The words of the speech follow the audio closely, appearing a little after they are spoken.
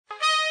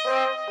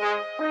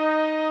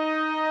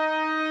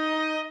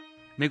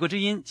美国之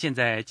音现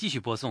在继续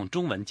播送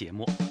中文节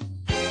目。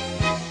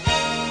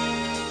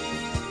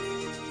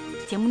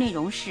节目内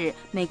容是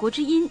美国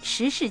之音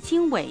时事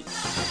经纬。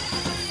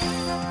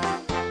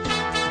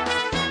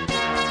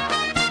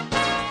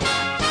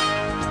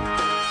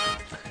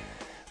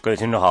各位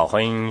听众好，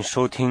欢迎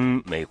收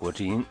听美国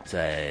之音，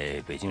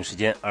在北京时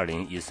间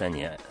2013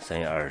年3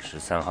月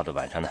23号的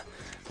晚上呢，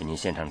为您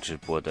现场直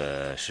播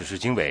的时事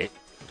经纬，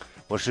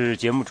我是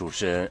节目主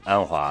持人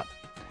安华。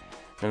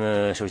那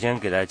么首先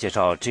给大家介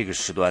绍这个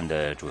时段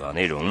的主要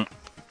内容。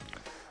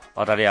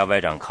澳大利亚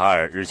外长卡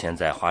尔日前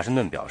在华盛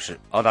顿表示，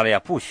澳大利亚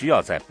不需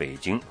要在北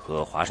京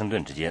和华盛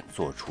顿之间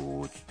做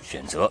出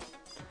选择。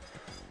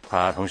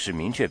他同时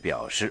明确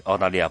表示，澳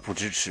大利亚不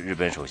支持日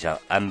本首相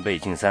安倍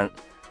晋三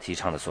提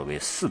倡的所谓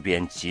四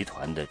边集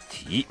团的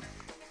提议。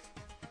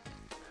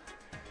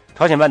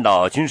朝鲜半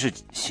岛军事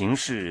形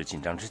势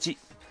紧张之际，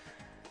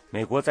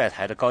美国在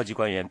台的高级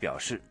官员表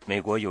示，美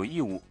国有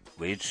义务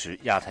维持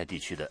亚太地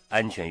区的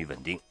安全与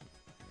稳定。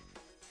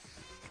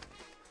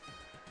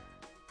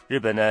日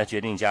本呢决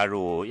定加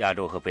入亚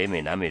洲和北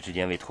美、南美之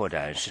间为拓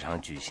展市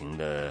场举行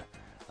的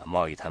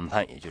贸易谈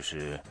判，也就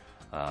是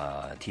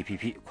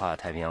TPP 跨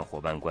太平洋伙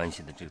伴关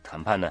系的这个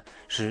谈判呢，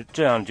是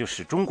这样就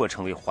使中国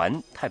成为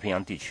环太平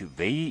洋地区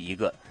唯一一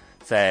个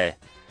在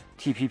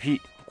TPP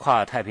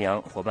跨太平洋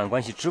伙伴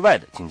关系之外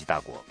的经济大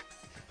国。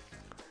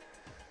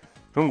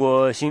中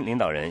国新领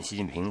导人习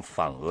近平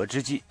访俄之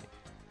际，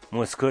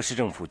莫斯科市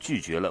政府拒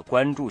绝了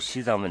关注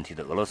西藏问题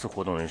的俄罗斯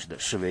活动人士的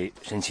示威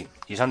申请。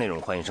以上内容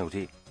欢迎收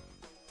听。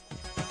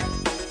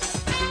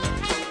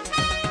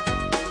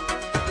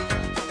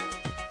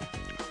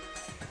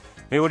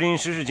美国之音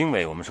时事经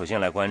纬，我们首先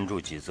来关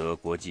注几则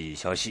国际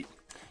消息。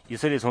以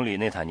色列总理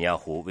内塔尼亚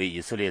胡为以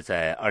色列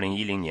在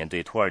2010年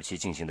对土耳其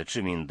进行的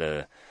致命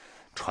的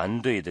船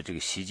队的这个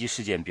袭击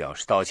事件表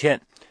示道歉，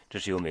这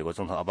是由美国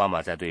总统奥巴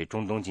马在对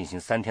中东进行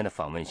3天的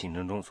访问行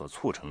程中所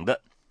促成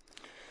的。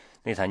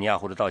内塔尼亚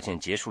胡的道歉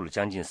结束了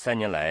将近3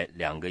年来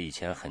两个以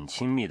前很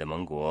亲密的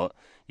盟国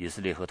以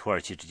色列和土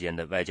耳其之间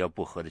的外交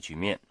不和的局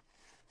面，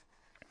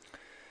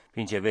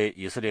并且为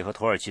以色列和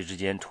土耳其之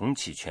间重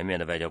启全面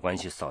的外交关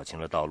系扫清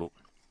了道路。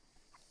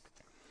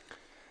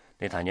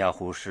内塔尼亚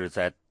胡是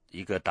在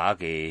一个打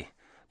给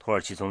土耳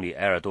其总理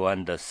埃尔多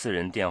安的私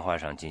人电话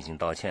上进行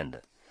道歉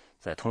的。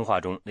在通话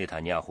中，内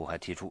塔尼亚胡还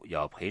提出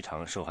要赔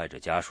偿受害者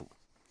家属。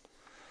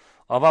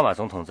奥巴马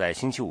总统在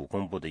星期五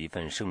公布的一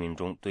份声明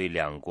中对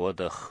两国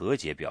的和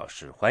解表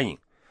示欢迎。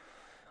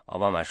奥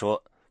巴马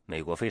说，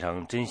美国非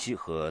常珍惜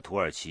和土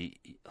耳其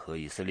和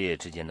以色列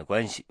之间的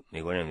关系，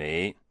美国认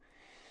为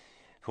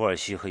土耳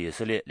其和以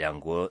色列两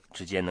国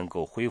之间能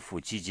够恢复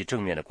积极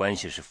正面的关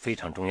系是非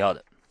常重要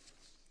的。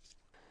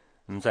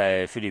那么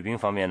在菲律宾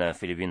方面呢，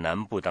菲律宾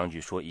南部当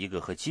局说，一个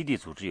和基地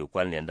组织有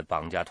关联的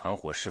绑架团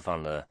伙释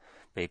放了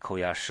被扣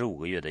押15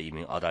个月的一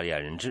名澳大利亚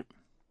人质。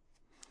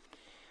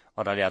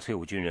澳大利亚退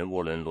伍军人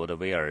沃伦·罗德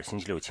威尔星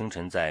期六清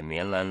晨在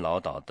棉兰老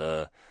岛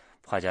的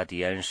帕加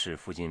迪安市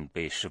附近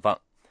被释放。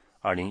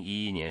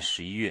2011年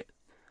11月，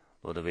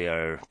罗德威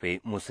尔被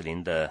穆斯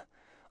林的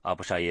阿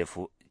布沙耶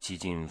夫激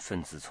进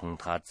分子从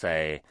他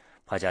在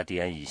帕加迪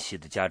安以西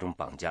的家中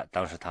绑架，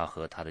当时他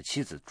和他的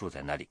妻子住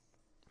在那里。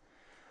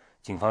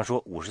警方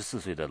说，54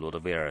岁的罗德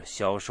威尔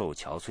消瘦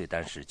憔悴，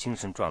但是精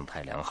神状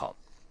态良好。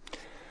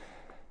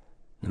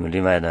那么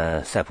另外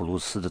呢，塞浦路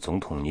斯的总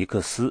统尼克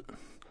斯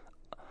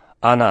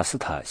阿纳斯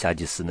塔夏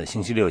基斯呢，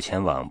星期六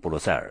前往布鲁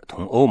塞尔，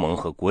同欧盟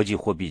和国际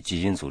货币基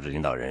金组织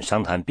领导人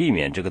商谈避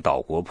免这个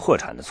岛国破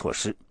产的措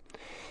施。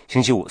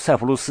星期五，塞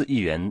浦路斯议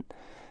员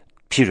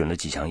批准了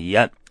几项议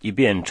案，以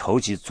便筹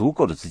集足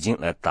够的资金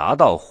来达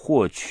到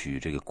获取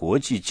这个国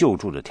际救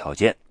助的条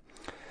件。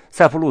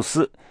塞浦路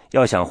斯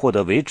要想获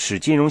得维持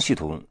金融系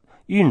统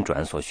运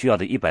转所需要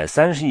的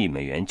130亿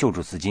美元救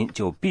助资金，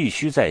就必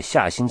须在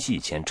下星期以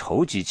前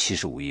筹集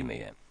75亿美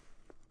元。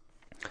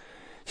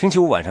星期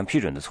五晚上批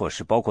准的措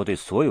施包括对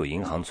所有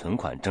银行存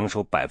款征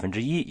收1%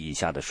以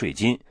下的税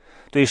金，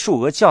对数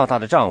额较大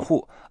的账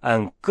户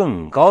按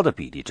更高的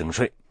比例征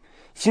税。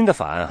新的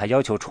法案还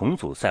要求重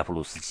组塞浦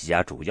路斯几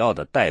家主要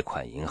的贷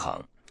款银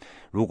行。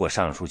如果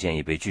上述建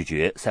议被拒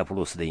绝，塞浦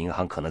路斯的银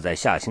行可能在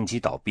下星期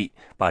倒闭，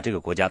把这个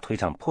国家推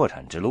上破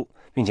产之路，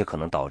并且可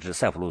能导致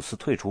塞浦路斯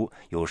退出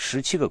由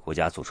17个国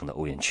家组成的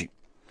欧元区。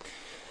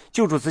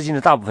救助资金的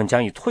大部分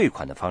将以退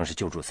款的方式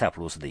救助塞浦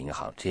路斯的银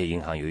行，这些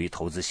银行由于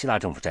投资希腊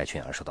政府债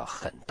券而受到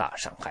很大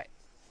伤害。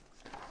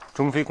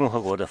中非共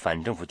和国的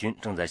反政府军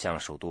正在向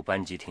首都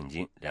班吉挺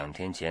进，2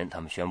天前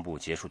他们宣布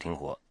结束停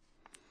火。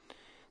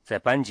在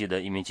班吉的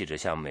一名记者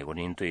向美国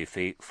人对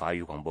非法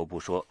语广播部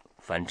说，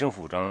反政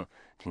府武装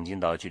挺进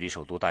到距离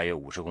首都大约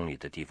50公里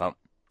的地方。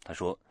他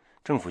说，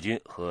政府军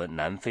和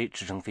南非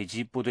直升飞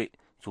机部队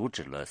阻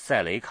止了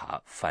塞雷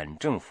卡反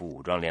政府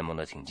武装联盟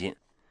的挺进。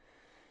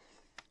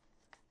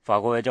法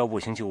国外交部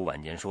星期五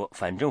晚间说，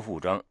反政府武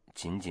装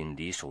仅仅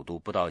离首都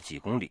不到几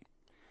公里。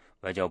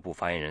外交部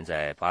发言人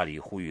在巴黎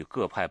呼吁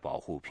各派保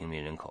护平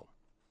民人口。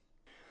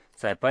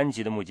在班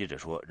吉的目击者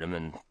说，人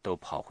们都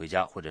跑回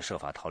家或者设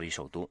法逃离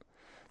首都。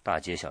大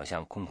街小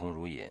巷空空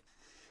如也。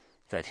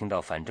在听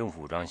到反政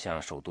府武装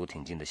向首都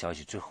挺进的消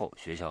息之后，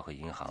学校和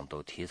银行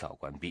都提早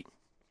关闭。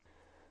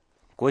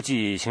国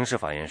际刑事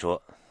法院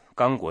说，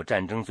刚果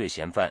战争罪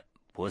嫌犯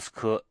博斯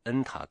科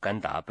恩塔甘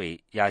达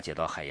被押解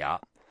到海牙，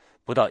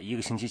不到1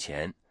个星期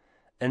前，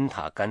恩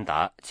塔甘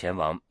达前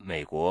往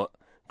美国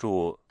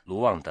驻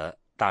卢旺的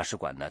大使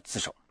馆自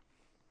首。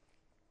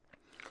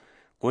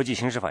国际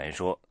刑事法院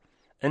说，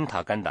恩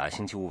塔甘达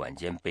星期五晚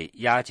间被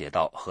押解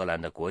到荷兰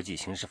的国际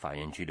刑事法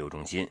院拘留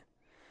中心。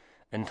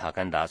恩塔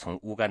甘达从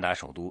乌干达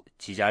首都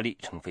基加利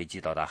乘飞机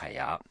到达海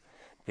牙，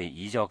被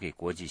移交给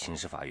国际刑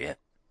事法院。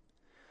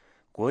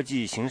国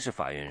际刑事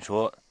法院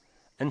说，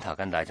恩塔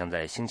甘达将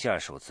在星期二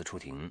首次出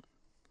庭。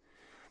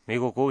美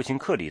国国务卿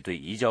克里对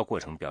移交过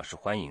程表示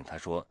欢迎，他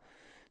说，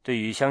对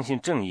于相信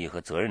正义和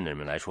责任的人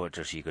们来说，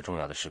这是一个重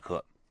要的时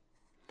刻。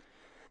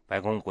白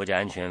宫国家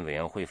安全委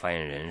员会发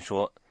言人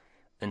说，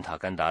恩塔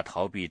甘达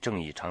逃避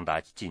正义长达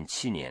近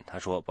7年。他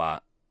说，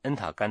把恩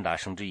塔甘达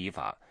绳之以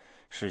法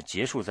是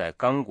结束在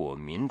刚果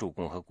民主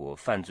共和国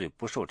犯罪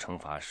不受惩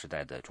罚时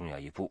代的重要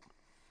一步。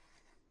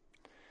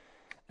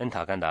恩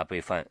塔甘达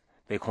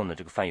被控的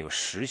犯有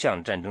10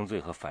项战争罪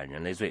和反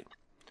人类罪。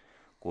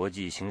国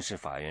际刑事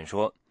法院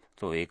说，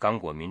作为刚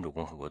果民主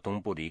共和国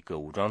东部的一个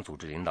武装组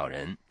织领导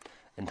人，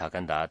恩塔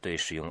甘达对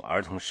使用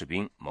儿童士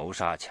兵、谋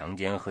杀、强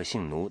奸和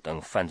性奴等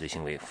犯罪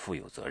行为负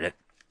有责任。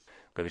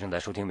各位正在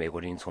收听美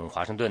国之音从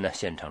华盛顿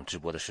现场直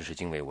播的时事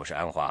经纬，我是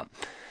安华。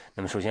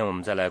那么首先我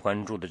们再来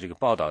关注的这个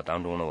报道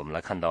当中呢，我们来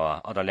看到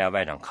澳大利亚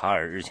外长卡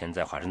尔日前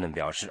在华盛顿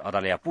表示，澳大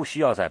利亚不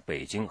需要在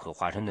北京和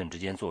华盛顿之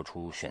间做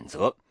出选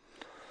择。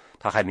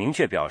他还明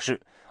确表示，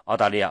澳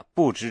大利亚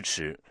不支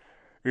持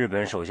日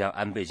本首相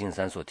安倍晋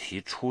三所提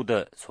出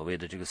的所谓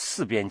的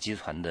4边集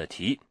团的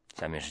提议。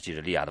下面是记者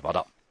利亚的报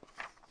道。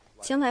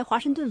前来华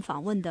盛顿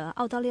访问的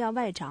澳大利亚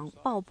外长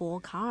鲍勃·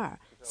卡尔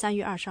3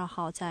月22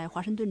号在华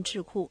盛顿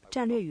智库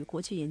战略与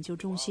国际研究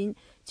中心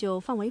就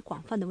范围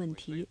广泛的问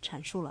题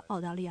阐述了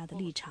澳大利亚的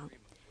立场。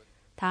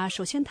他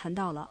首先谈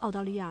到了澳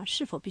大利亚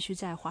是否必须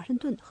在华盛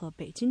顿和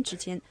北京之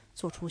间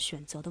做出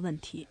选择的问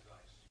题。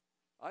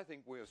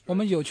我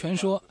们有权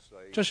说，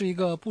这是一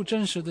个不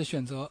真实的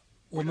选择。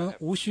我们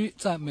无需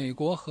在美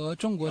国和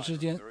中国之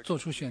间做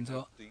出选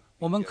择，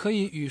我们可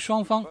以与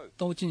双方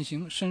都进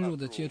行深入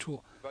的接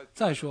触。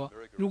再说，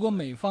如果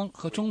美方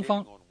和中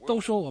方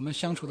都说我们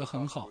相处得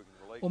很好，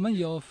我们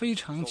有非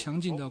常强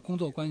劲的工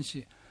作关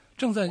系，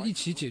正在一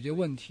起解决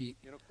问题，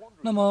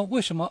那么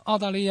为什么澳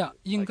大利亚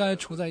应该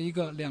处在一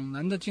个两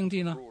难的境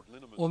地呢？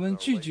我们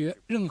拒绝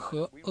任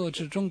何遏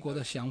制中国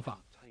的想法。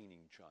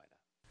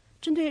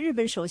针对日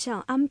本首相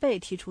安倍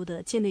提出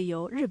的建立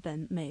由日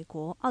本、美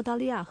国、澳大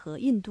利亚和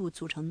印度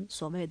组成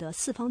所谓的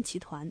4方集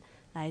团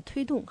来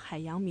推动海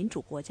洋民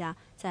主国家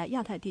在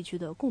亚太地区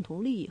的共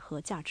同利益和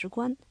价值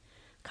观，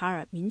卡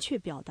尔明确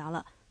表达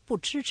了不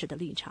支持的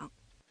立场。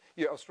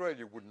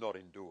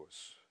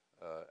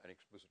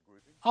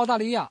澳大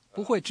利亚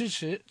不会支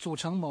持组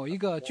成某一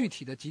个具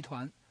体的集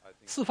团。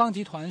4方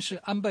集团是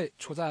安倍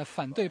处在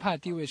反对派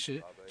地位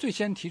时最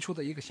先提出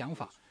的一个想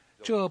法，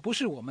这不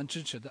是我们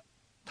支持的。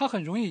它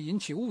很容易引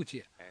起误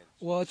解。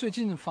我最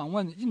近访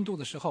问印度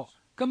的时候，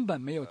根本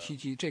没有提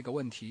及这个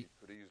问题。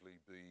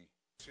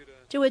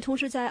这位同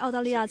时在澳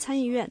大利亚参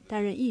议院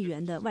担任议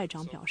员的外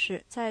长表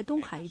示，在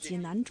东海以及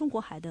南中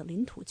国海的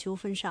领土纠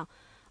纷上，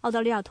澳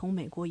大利亚同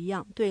美国一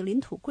样对领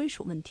土归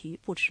属问题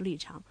不持立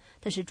场，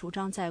但是主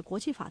张在国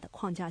际法的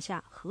框架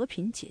下和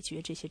平解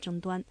决这些争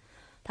端。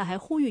他还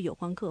呼吁有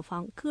关各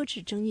方搁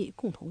置争议，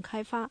共同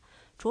开发，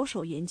着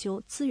手研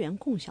究资源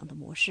共享的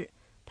模式。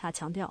他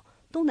强调，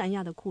东南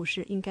亚的故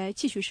事应该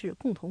继续是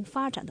共同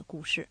发展的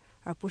故事，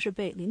而不是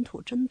被领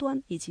土争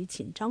端以及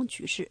紧张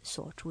局势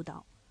所主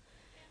导。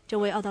这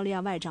位澳大利亚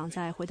外长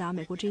在回答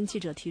美国之音记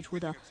者提出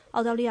的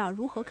澳大利亚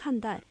如何看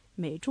待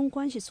美中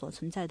关系所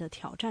存在的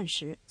挑战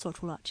时，做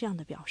出了这样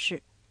的表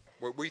示。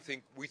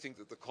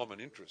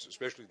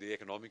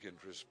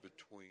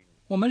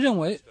我们认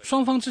为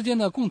双方之间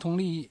的共同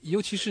利益，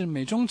尤其是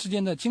美中之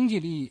间的经济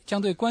利益，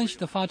将对关系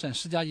的发展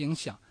施加影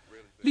响。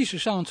历史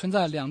上存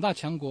在2大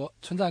强国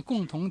存在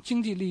共同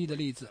经济利益的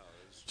例子，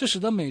这使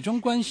得美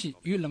中关系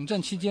与冷战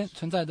期间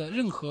存在的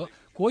任何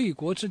国与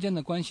国之间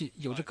的关系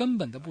有着根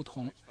本的不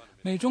同。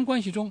美中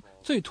关系中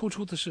最突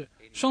出的是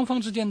双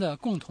方之间的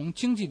共同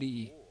经济利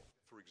益。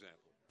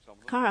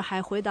卡尔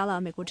还回答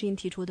了美国之音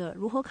提出的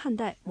如何看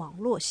待网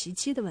络袭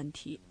击的问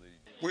题。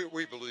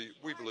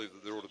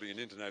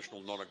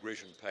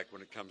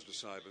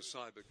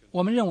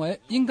我们认为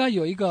应该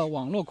有一个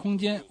网络空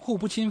间，互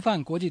不侵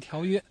犯国际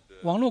条约。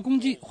网络攻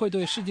击会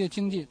对世界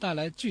经济带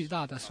来巨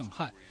大的损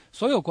害，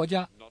所有国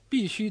家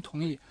必须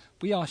同意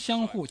不要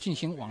相互进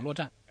行网络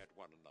战。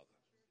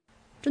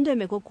针对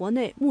美国国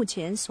内目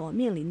前所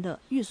面临的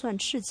预算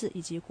赤字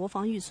以及国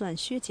防预算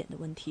削减的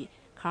问题，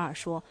卡尔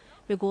说，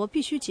美国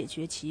必须解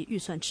决其预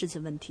算赤字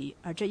问题，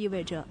而这意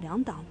味着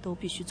2党都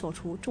必须做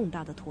出重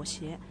大的妥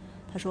协。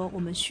他说，我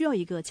们需要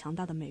一个强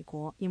大的美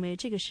国，因为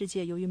这个世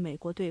界由于美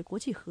国对国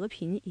际和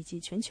平以及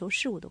全球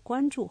事务的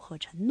关注和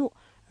承诺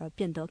而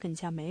变得更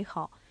加美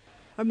好。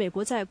而美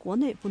国在国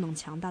内不能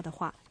强大的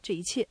话，这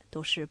一切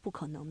都是不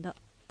可能的。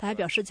他还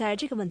表示，在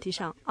这个问题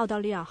上，澳大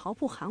利亚毫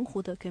不含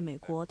糊地给美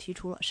国提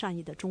出了善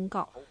意的忠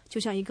告，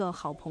就像一个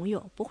好朋友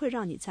不会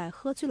让你在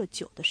喝醉了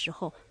酒的时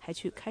候还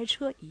去开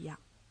车一样。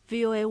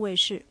VOA 卫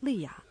视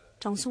丽雅、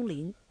张松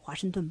林华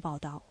盛顿报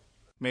道。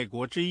美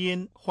国之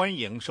音，欢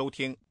迎收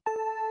听。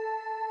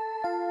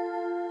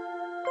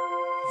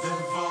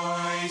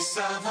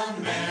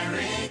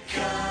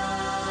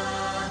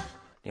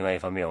另外一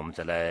方面，我们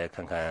再来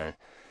看看，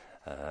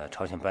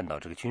朝鲜半岛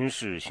这个军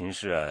事形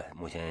势啊，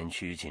目前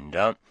趋于紧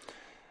张。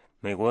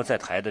美国在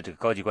台的这个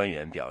高级官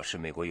员表示，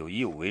美国有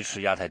义务维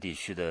持亚太地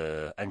区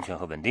的安全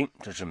和稳定，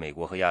这是美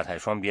国和亚太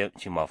双边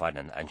经贸发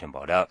展的安全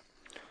保障。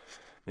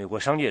美国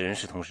商界人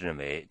士同时认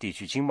为，地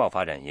区经贸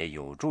发展也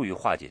有助于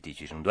化解地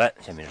区争端。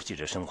下面是记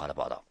者申华的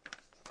报道。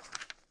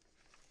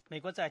美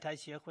国在台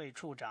协会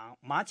处长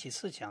马启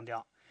思强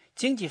调，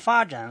经济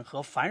发展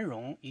和繁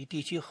荣与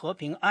地区和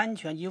平、安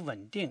全与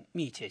稳定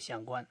密切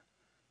相关。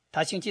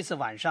他星期四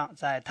晚上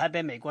在台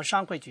北美国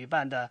商会举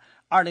办的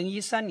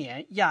2013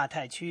年亚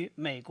太区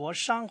美国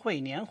商会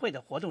年会的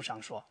活动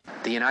上说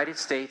 ：“The United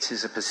States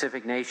is a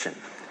Pacific nation.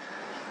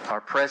 Our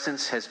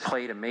presence has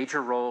played a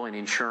major role in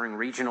ensuring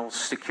regional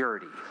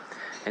security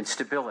and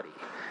stability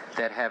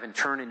that have in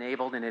turn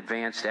enabled and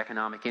advanced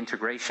economic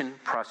integration,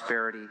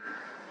 prosperity,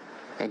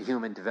 and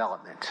human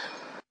development.”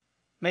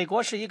 美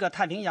国是一个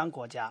太平洋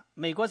国家，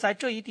美国在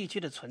这一地区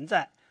的存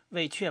在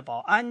为确保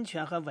安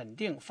全和稳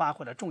定发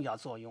挥了重要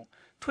作用，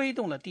推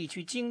动了地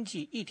区经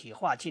济一体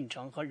化进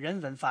程和人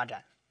文发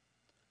展。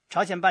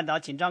朝鲜半岛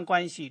紧张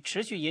关系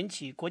持续引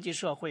起国际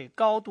社会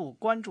高度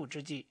关注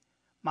之际，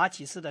马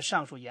启思的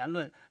上述言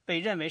论被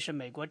认为是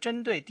美国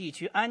针对地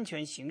区安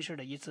全形势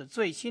的一次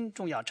最新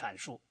重要阐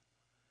述。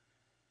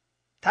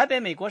台北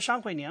美国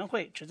商会年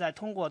会旨在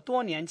通过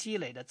多年积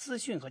累的资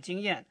讯和经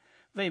验，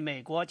为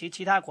美国及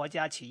其他国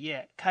家企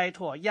业开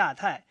拓亚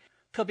太，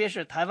特别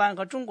是台湾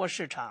和中国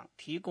市场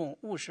提供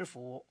务实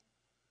服务。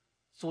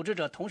组织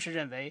者同时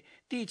认为，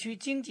地区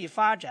经济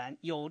发展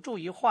有助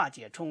于化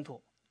解冲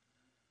突。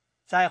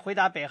在回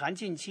答北韩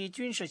近期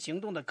军事行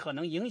动的可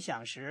能影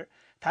响时，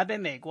台北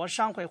美国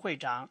商会会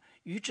长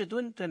于志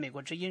敦对美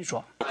国之音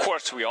说 ：“Of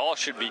course, we all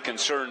should be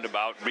concerned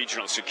about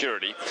regional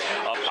security.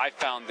 I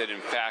found that, in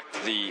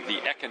fact, the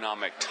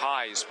economic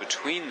ties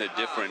between the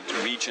different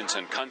regions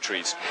and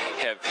countries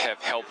have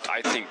helped,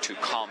 I think, to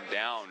calm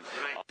down.”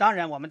 当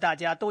然，我们大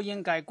家都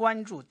应该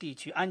关注地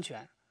区安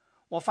全。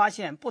我发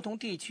现不同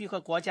地区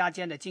和国家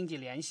间的经济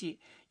联系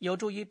有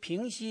助于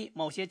平息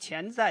某些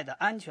潜在的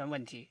安全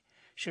问题，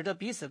使得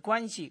彼此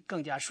关系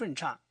更加顺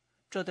畅，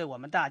这对我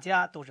们大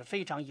家都是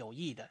非常有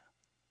益的。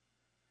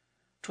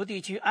除地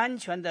区安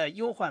全的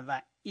忧患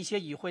外，一些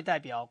与会代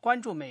表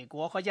关注美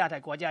国和亚太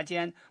国家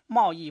间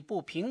贸易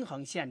不平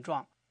衡现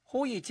状，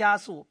呼吁加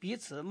速彼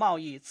此贸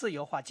易自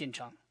由化进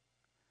程。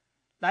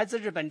来自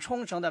日本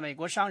冲绳的美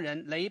国商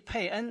人雷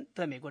佩恩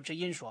对美国之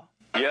音说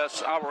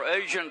Yes, our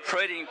Asian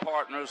trading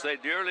partners, they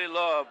dearly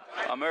love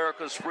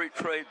America's free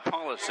trade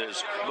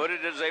policies, but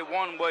it is a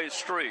one-way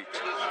street.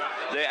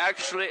 They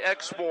actually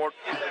export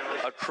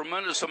a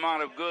tremendous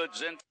amount of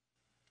goods into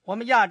我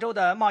们亚洲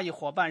的贸易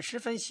伙伴十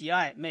分喜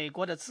爱美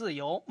国的自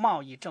由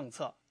贸易政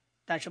策，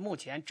但是目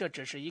前这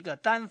只是一个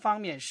单方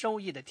面收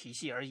益的体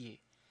系而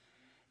已。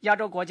亚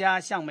洲国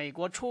家向美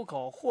国出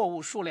口货物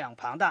数量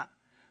庞大，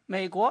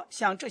美国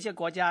向这些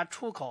国家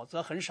出口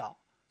则很少，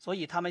所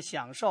以他们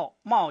享受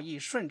贸易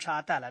顺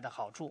差带来的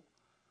好处。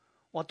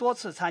我多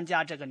次参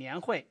加这个年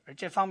会，而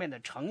这方面的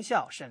成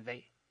效甚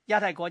微。亚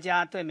太国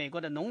家对美国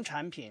的农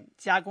产品、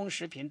加工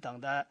食品等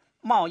的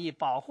贸易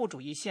保护主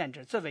义限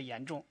制最为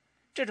严重，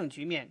这种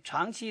局面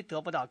长期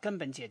得不到根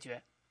本解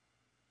决。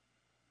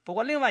不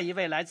过，另外一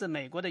位来自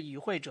美国的与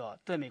会者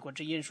对美国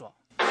之音说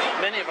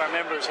Many of our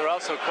members are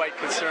also quite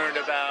concerned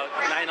about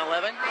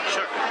 9/11,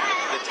 sure.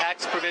 The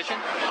tax provision.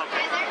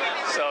 Okay.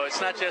 So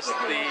it's not just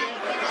the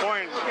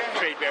foreign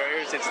trade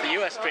barriers, it's the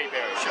U.S. trade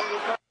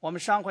barriers. 我们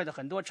商会的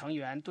很多成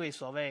员对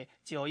所谓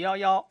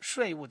911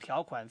税务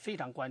条款非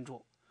常关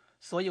注，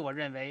所以我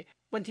认为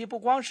问题不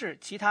光是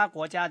其他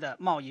国家的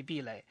贸易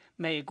壁垒，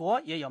美国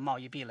也有贸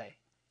易壁垒。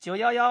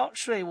911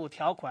税务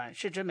条款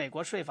是指美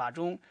国税法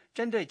中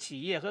针对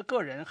企业和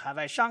个人海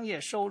外商业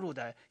收入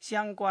的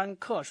相关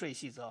课税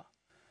细则。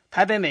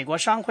台北美国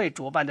商会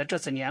主办的这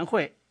次年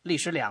会历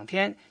时2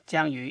天，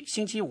将于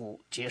星期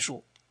五结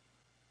束。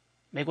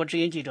美国之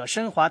音记者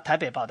申华台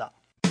北报道。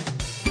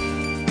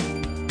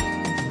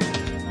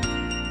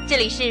这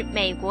里是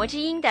美国之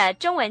音的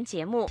中文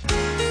节目。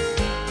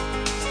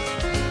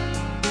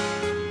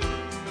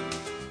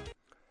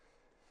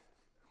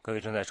各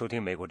位正在收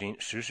听美国之音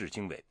时事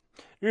经纬。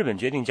日本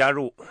决定加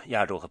入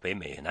亚洲和北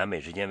美、南美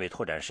之间为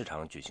拓展市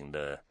场举行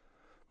的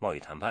贸易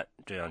谈判，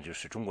这样就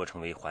使中国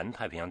成为环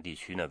太平洋地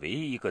区唯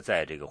一一个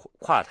在这个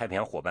跨太平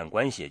洋伙伴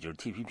关系，也就是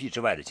TPP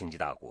之外的经济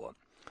大国。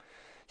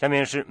下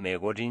面是美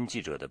国之音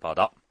记者的报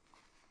道。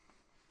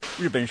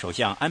日本首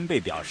相安倍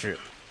表示，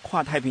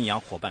跨太平洋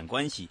伙伴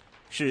关系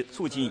是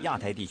促进亚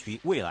太地区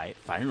未来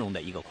繁荣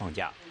的一个框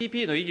架。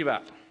TPP の意義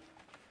は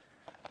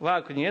我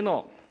が国へ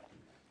の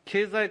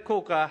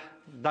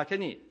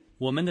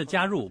我们的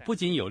加入不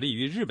仅有利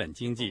于日本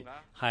经济，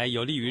还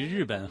有利于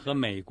日本和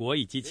美国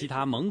以及其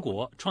他盟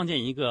国创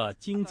建一个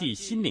经济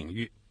新领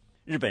域。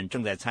日本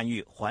正在参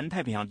与环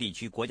太平洋地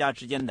区国家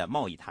之间的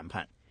贸易谈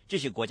判，这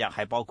些国家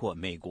还包括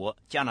美国、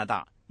加拿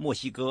大、墨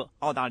西哥、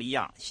澳大利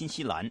亚、新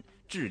西兰、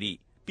智利、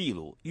秘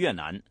鲁、越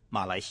南、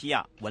马来西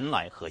亚、文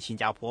莱和新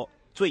加坡。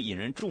最引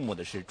人注目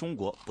的是中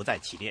国不在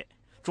其列。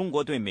中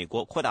国对美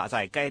国扩大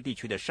在该地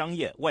区的商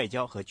业、外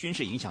交和军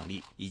事影响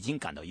力已经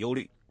感到忧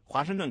虑。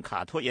华盛顿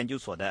卡托研究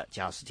所的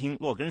贾斯汀·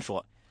洛根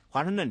说，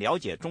华盛顿了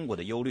解中国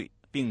的忧虑，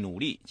并努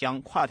力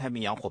将跨太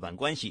平洋伙伴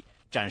关系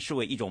展示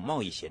为一种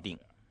贸易协定。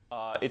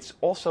It's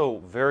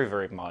also very,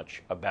 very much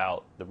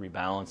about the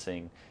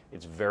rebalancing.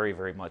 It's very,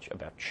 very much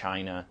about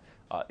China.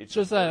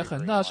 这在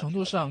很大程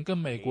度上跟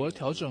美国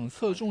调整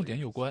侧重点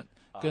有关，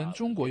跟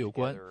中国有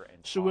关，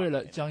是为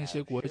了将一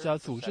些国家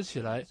组织起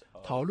来，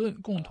讨论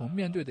共同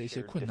面对的一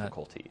些困难，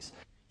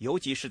尤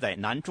其是在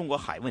南中国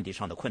海问题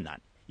上的困难。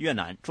越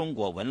南、中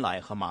国、文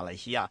莱和马来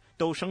西亚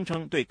都声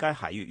称对该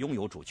海域拥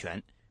有主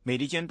权。美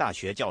利坚大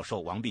学教授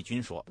王碧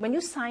君说 ：“When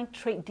you sign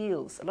trade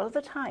deals, a lot of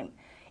the time,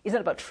 it's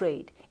not about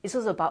trade. It's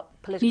also about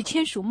political.” 你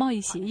签署贸易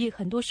协议，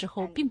很多时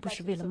候并不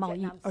是为了贸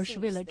易，而是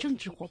为了政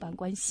治伙伴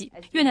关系。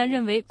越南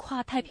认为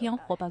跨太平洋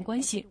伙伴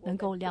关系能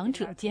够两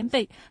者兼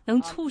备，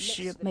能促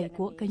使美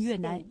国跟越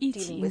南一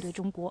起应对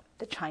中国。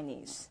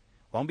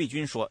王碧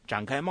君说，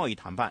展开贸易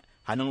谈判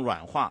还能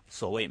软化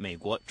所谓美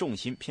国重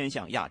心偏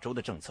向亚洲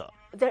的政策。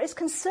There is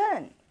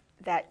concern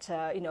that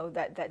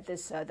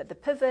the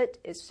pivot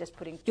is just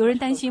putting. 有人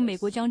担心美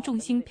国将重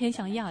心偏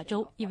向亚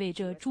洲，意味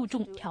着注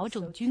重调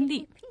整军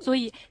力，所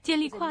以建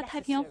立跨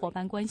太平洋伙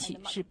伴关系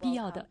是必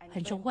要的，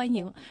很受欢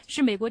迎，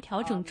是美国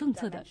调整政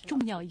策的重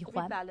要一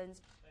环。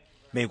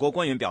美国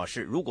官员表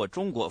示，如果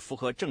中国符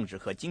合政治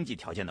和经济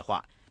条件的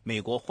话，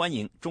美国欢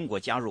迎中国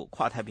加入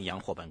跨太平洋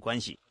伙伴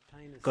关系。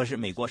可是，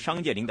美国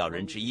商界领导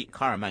人之一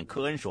卡尔曼·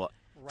科恩说，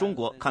中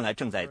国看来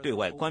正在对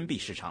外关闭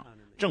市场，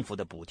政府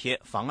的补贴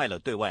妨碍了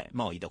对外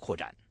贸易的扩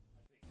展。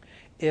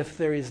If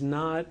there is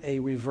not a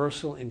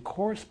reversal in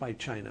course by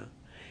China,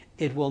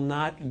 it will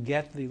not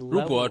get the level.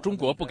 如果中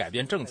国不改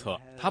变政策，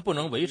它不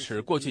能维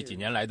持过去几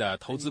年来的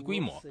投资规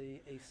模。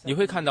你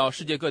会看到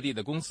世界各地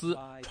的公司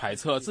揣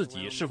测自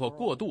己是否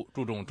过度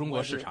注重中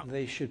国市场。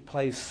They should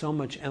place so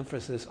much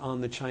emphasis on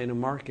the China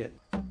market.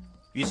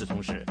 与此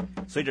同时，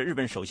随着日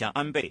本首相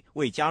安倍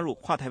为加入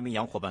跨太平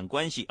洋伙伴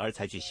关系而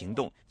采取行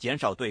动，减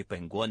少对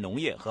本国农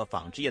业和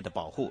纺织业的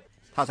保护，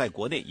他在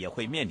国内也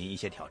会面临一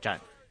些挑战。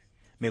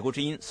美国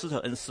之音斯特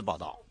恩斯报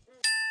道。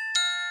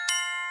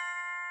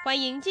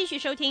欢迎继续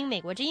收听美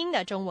国之音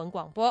的中文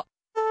广播。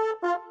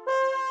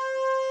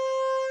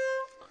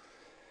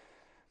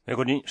美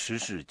国之音时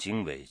事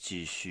经纬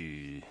继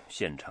续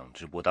现场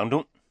直播当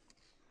中。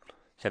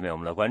下面我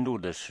们来关注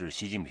的是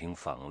习近平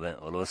访问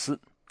俄罗斯。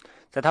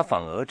在他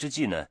访俄之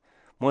际呢，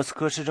莫斯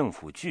科市政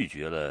府拒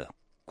绝了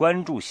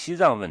关注西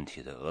藏问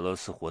题的俄罗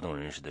斯活动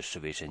人士的示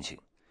威申请。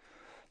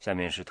下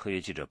面是特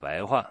约记者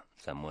白桦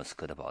在莫斯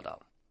科的报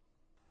道。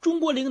中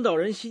国领导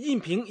人习近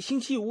平星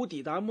期五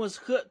抵达莫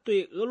斯科，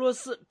对俄罗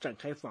斯展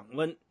开访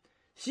问。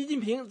习近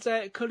平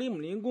在克里姆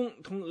林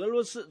宫同俄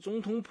罗斯总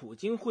统普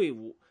京会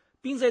晤，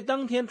并在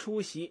当天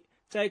出席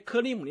在克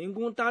里姆林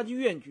宫大剧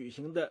院举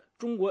行的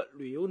中国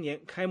旅游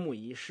年开幕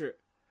仪式。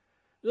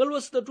俄罗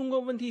斯的中国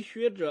问题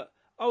学者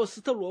奥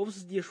斯特罗夫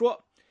斯基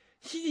说，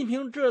习近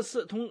平这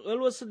次同俄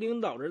罗斯领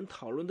导人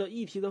讨论的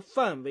议题的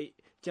范围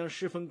将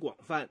十分广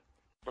泛。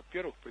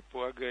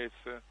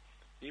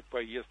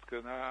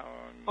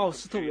奥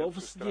斯特罗夫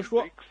斯基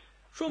说，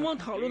双方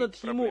讨论的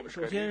题目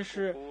首先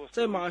是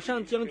在马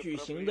上将举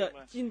行的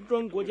金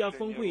砖国家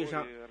峰会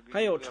上，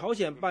还有朝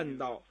鲜半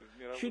岛、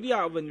叙利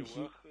亚问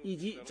题，以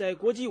及在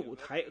国际舞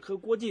台和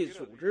国际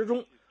组织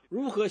中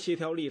如何协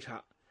调立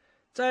场。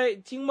在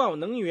经贸、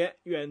能源、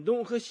远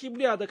东和西伯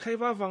利亚的开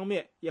发方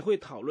面也会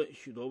讨论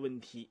许多问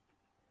题。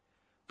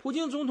普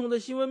京总统的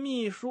新闻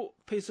秘书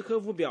佩斯科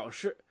夫表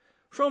示，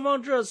双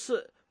方这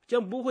次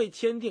将不会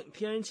签订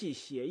天然气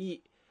协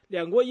议，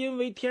两国因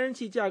为天然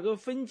气价格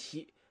分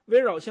歧，围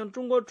绕向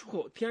中国出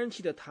口天然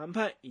气的谈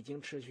判已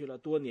经持续了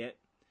多年。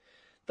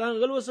但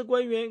俄罗斯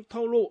官员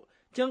透露，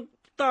将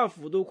大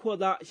幅度扩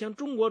大向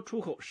中国出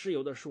口石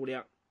油的数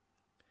量。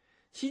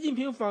习近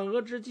平访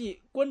俄之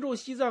际，关注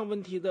西藏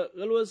问题的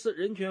俄罗斯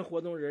人权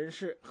活动人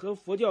士和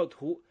佛教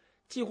徒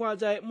计划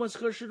在莫斯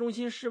科市中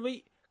心示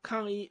威，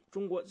抗议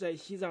中国在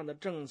西藏的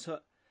政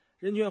策。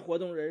人权活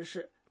动人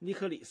士尼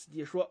克里斯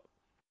基说，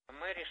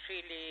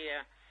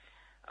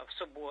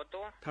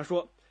他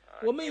说，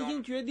我们已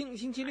经决定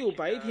星期六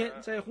白天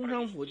在红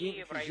场附近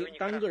举行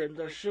单个人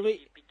的示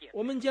威，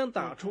我们将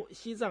打出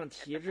西藏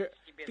旗帜，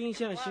并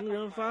向行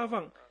人发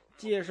放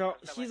介绍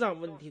西藏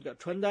问题的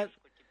传单。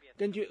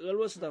根据俄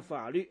罗斯的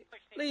法律，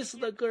类似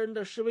的个人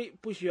的示威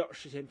不需要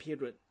事先批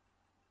准。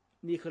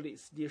尼克里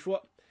斯基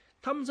说，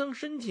他们曾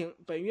申请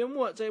本月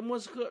末在莫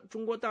斯科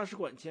中国大使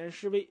馆前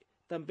示威，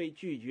但被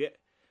拒绝。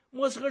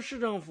莫斯科市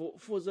政府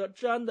负责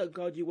治安的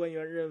高级官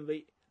员认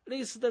为，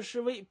类似的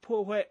示威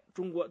破坏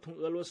中国同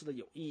俄罗斯的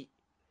友谊。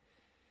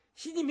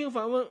习近平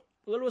访问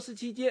俄罗斯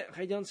期间，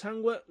还将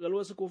参观俄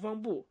罗斯国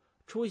防部，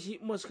出席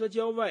莫斯科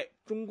郊外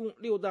中共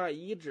6大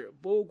遗址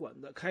博物馆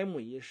的开幕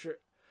仪式，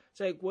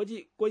在国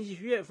际关系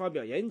学院发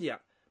表演讲，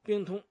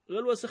并同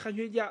俄罗斯汉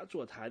学家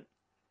座谈。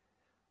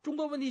中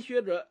国问题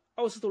学者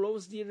奥斯特罗夫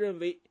斯基认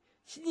为，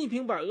习近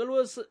平把俄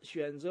罗斯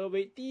选择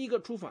为第一个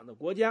出访的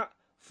国家，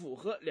符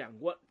合两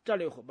国战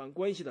略伙伴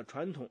关系的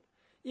传统，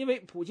因为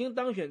普京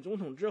当选总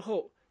统之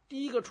后，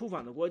第一个出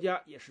访的国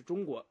家也是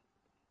中国。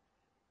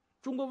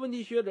中国问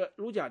题学者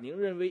卢贾宁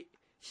认为，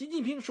习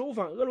近平首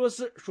访俄罗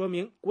斯说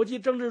明国际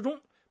政治中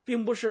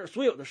并不是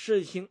所有的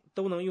事情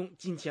都能用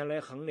金钱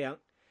来衡量，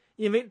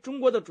因为中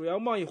国的主要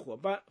贸易伙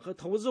伴和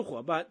投资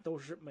伙伴都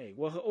是美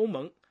国和欧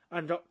盟。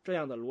按照这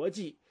样的逻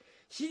辑，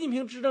习近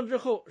平执政之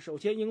后首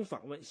先应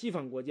访问西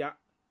方国家。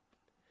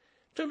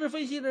政治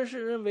分析人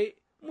士认为，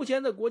目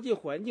前的国际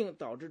环境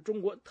导致中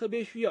国特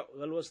别需要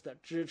俄罗斯的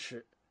支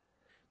持。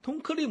同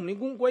克里姆林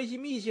宫关系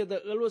密切的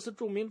俄罗斯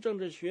著名政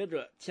治学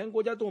者、前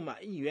国家杜马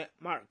议员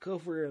马尔科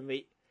夫认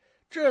为，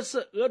这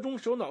次俄中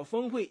首脑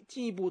峰会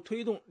进一步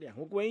推动两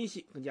国关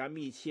系更加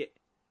密切。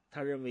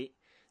他认为，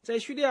在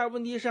叙利亚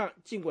问题上，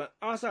尽管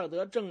阿萨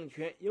德政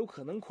权有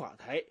可能垮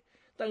台，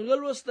但俄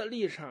罗斯的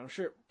立场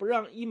是不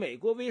让以美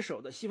国为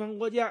首的西方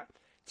国家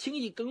轻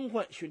易更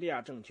换叙利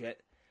亚政权，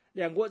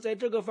两国在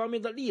这个方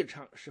面的立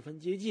场十分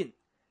接近。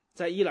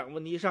在伊朗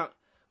问题上，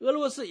俄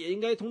罗斯也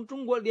应该同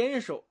中国联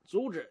手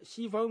阻止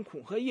西方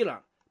恐吓伊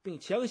朗，并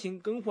强行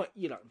更换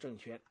伊朗政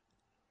权。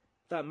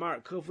但马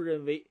尔科夫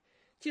认为，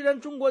既然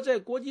中国在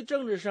国际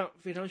政治上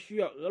非常需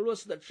要俄罗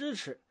斯的支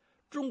持，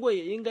中国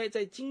也应该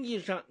在经济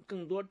上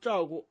更多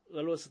照顾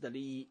俄罗斯的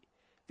利益。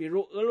比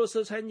如俄罗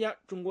斯参加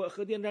中国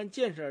核电站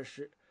建设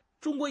时，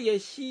中国也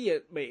吸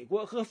引美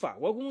国和法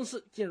国公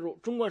司进入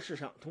中国市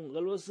场同俄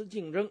罗斯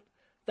竞争，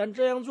但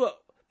这样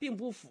做并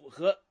不符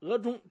合俄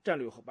中战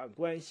略伙伴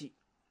关系。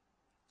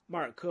马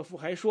尔科夫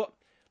还说，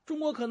中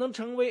国可能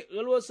成为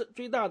俄罗斯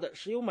最大的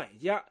石油买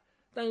家，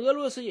但俄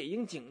罗斯也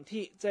应警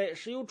惕在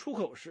石油出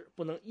口时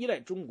不能依赖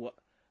中国，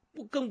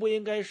更不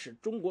应该使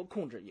中国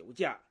控制油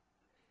价。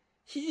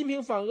习近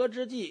平访俄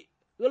之际，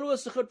俄罗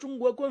斯和中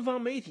国官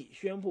方媒体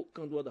宣布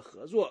更多的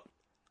合作。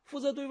负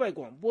责对外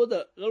广播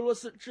的俄罗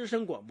斯之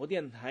声广播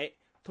电台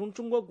同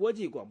中国国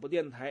际广播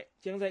电台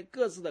将在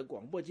各自的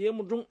广播节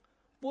目中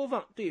播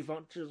放对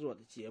方制作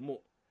的节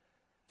目。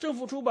政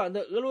府出版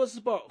的俄罗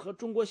斯报和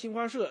中国新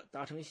华社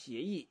达成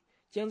协议，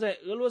将在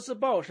俄罗斯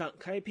报上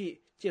开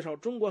辟介绍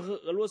中国和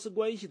俄罗斯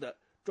关系的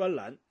专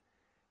栏。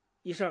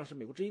以上是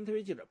美国之音特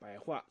约记者白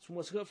桦从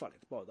莫斯科发来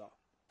的报道。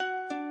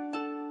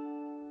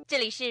这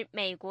里是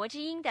美国之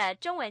音的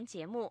中文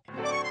节目。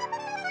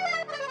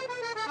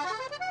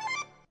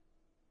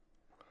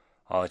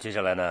好，接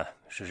下来呢，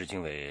时事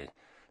经纬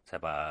再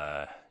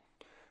把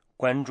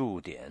关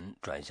注点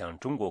转向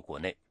中国国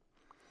内。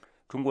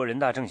中国人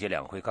大政协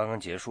两会刚刚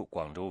结束，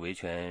广州维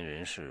权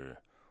人士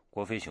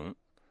郭飞雄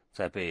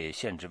在被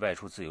限制外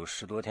出自由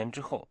10多天之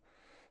后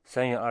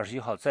，3月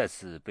21号再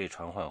次被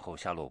传唤后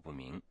下落不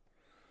明。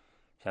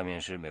下面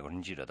是美国之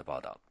音记者的报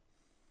道。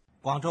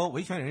广州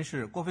维权人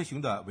士郭飞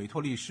雄的委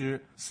托律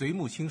师隋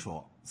木清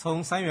说，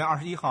从3月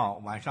21号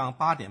晚上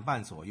8点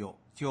半左右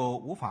就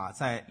无法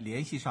再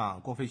联系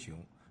上郭飞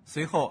雄。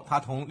随后他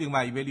同另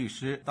外一位律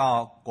师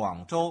到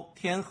广州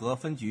天河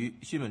分局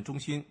讯问中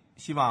心，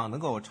希望能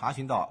够查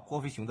询到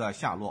郭飞雄的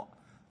下落，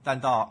但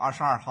到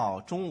22号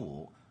中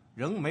午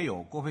仍没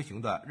有郭飞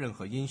雄的任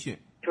何音讯，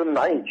就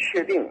难以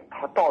确定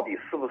他到底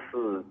是不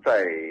是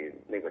在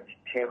那个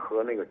天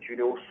河那个拘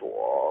留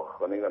所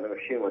和那个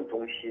讯问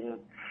中心，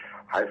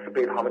还是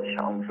被他们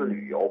强制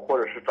旅游，或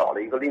者是找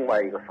了另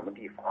外一个什么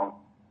地方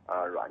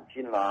软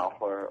禁啦，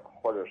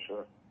或者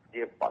是直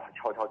接把他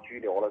悄悄拘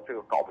留了，这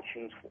个搞不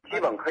清楚。基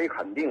本可以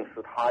肯定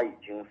是他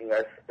应该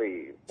是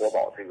被国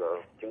保这个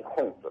已经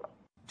控制了。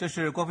这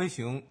是郭飞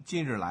雄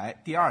近日来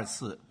第2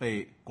次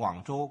被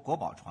广州国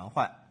保传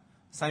唤。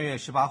3月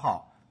18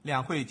号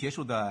两会结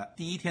束的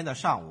第一天的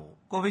上午，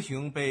郭飞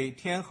雄被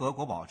天河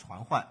国保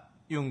传唤，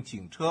用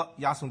警车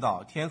押送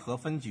到天河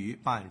分局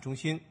办案中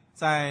心。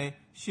在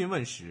讯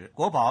问时，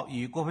国保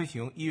以郭飞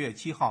雄1月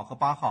7号和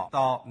8号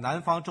到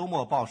南方周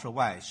末报社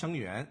外声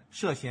援，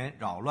涉嫌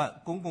扰乱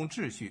公共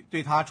秩序，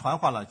对他传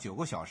唤了9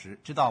个小时，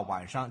直到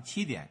晚上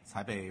7点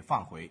才被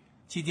放回。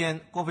期间，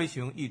郭飞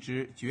雄一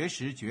直绝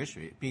食绝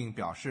水，并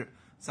表示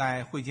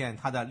在会见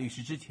他的律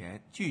师之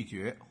前拒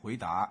绝回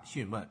答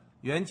讯问。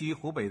原籍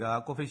湖北的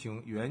郭飞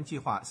雄原计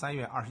划3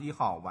月21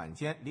号晚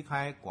间离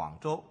开广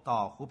州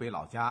到湖北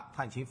老家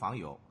探亲访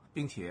友，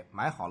并且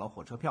买好了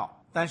火车票，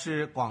但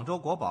是广州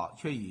国保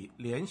却以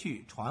连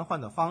续传唤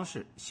的方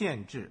式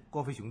限制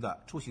郭飞雄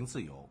的出行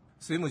自由。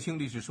隋木清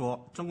律师说，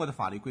中国的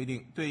法律规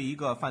定，对一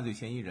个犯罪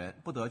嫌疑人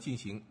不得进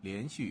行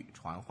连续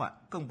传唤，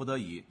更不得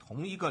以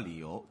同一个理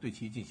由对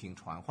其进行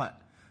传唤。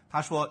他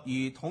说，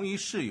以同一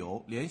事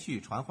由连续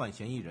传唤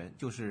嫌疑人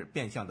就是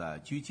变相的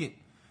拘禁，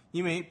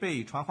因为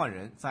被传唤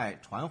人在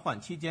传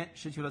唤期间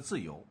失去了自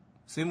由。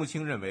隋木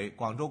清认为，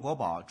广州国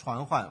保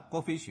传唤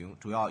郭飞雄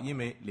主要因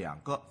为2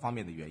个方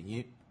面的原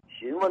因。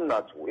询问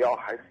呢，主要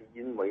还是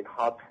因为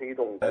它推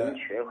动人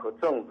权和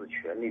政治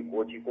权利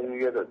国际公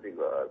约的这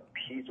个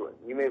批准，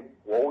因为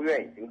国务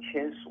院已经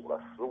签署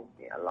了15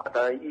年了，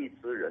但是一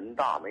直人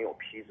大没有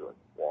批准。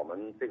我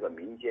们这个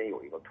民间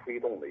有一个推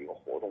动的一个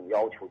活动，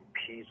要求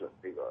批准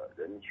这个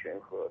人权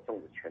和政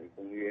治权利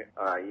公约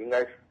应该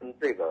是跟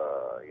这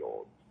个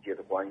有直接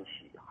的关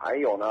系。还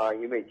有呢，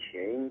因为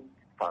前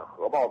反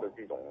核爆的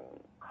这种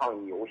抗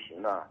议游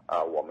行呢，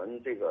我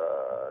们这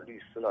个律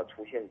师呢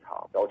出现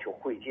场要求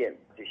会见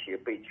这些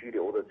被拘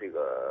留的这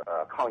个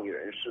抗议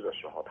人士的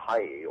时候，他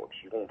也有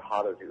提供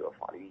他的这个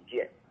法律意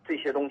见。这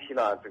些东西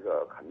呢，这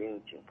个肯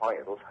定警方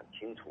也都是很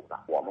清楚的。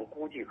我们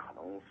估计可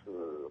能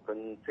是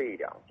跟这2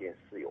件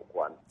事有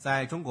关。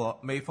在中国，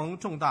每逢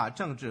重大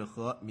政治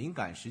和敏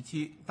感时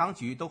期，当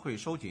局都会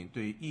收紧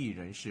对异议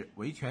人士、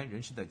维权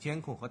人士的监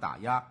控和打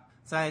压。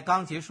在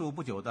刚结束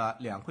不久的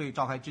两会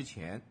召开之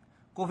前，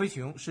郭飞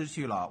雄失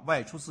去了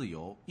外出自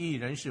由，异议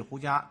人士胡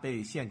佳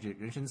被限制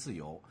人身自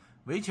由，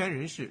维权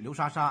人士刘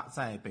莎莎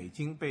在北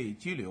京被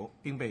拘留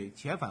并被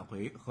遣返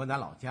回河南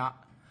老家，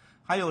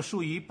还有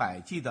数以百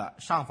计的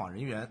上访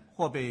人员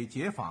或被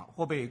解访，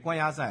或被关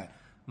押在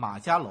马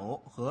家楼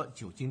和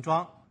九金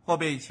庄，或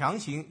被强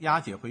行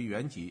押解回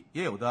原籍，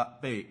也有的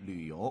被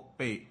旅游，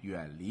被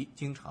远离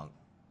京城。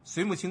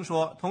隋木青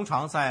说，通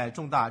常在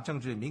重大政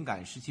治敏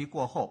感时期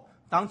过后，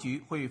当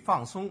局会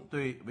放松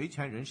对维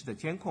权人士的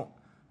监控，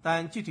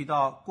但具体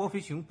到郭飞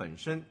雄本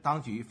身，当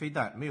局非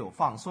但没有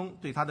放松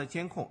对他的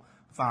监控，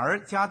反而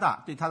加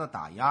大对他的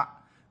打压，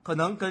可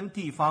能跟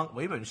地方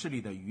维稳势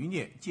力的余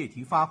孽借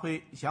题发挥，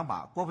想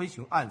把郭飞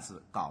雄案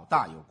子搞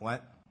大有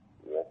关。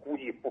我估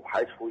计不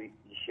排除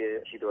一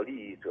些既得利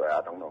益者呀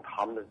等等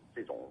他们的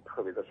这种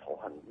特别的仇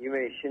恨，因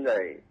为现在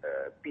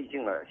毕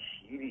竟呢，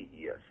习力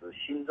也是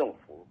新政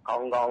府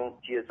刚刚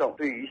接政，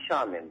对于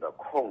下面的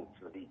控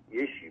制力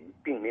也许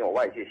并没有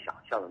外界想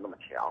象的那么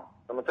强。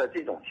那么在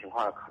这种情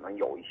况下，可能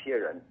有一些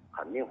人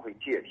肯定会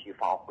借题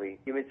发挥，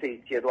因为这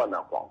一阶段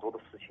呢，广州的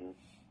事情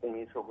公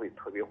民社会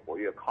特别活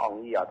跃，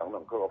抗议啊等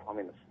等各个方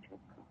面的事情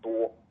很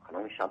多，可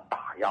能想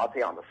打压这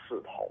样的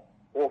势头。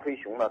郭飞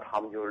雄呢，他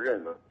们就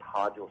认为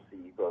他就是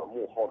一个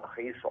幕后的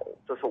黑手，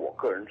这是我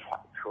个人揣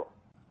测。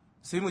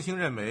隋木青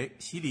认为，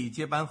习李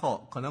接班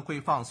后可能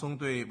会放松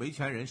对维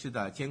权人士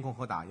的监控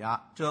和打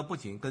压，这不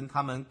仅跟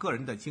他们个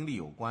人的经历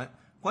有关，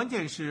关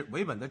键是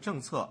维稳的政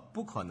策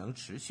不可能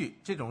持续，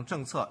这种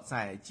政策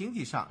在经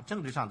济上、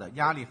政治上的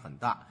压力很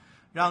大，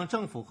让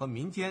政府和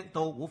民间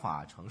都无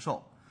法承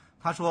受。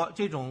他说，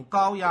这种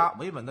高压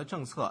维稳的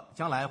政策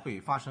将来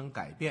会发生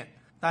改变，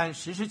但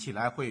实施起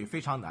来会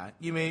非常难，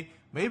因为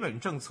维稳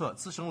政策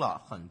滋生了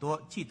很多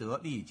既得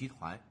利益集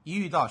团，一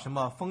遇到什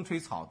么风吹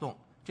草动，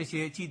这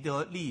些既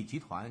得利益集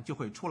团就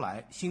会出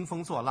来兴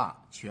风作浪，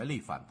全力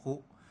反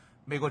扑。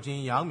美国之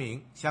音杨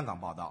明，香港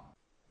报道。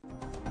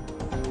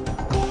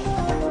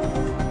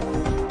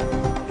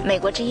美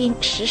国之音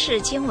时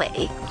事经纬，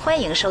欢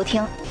迎收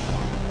听。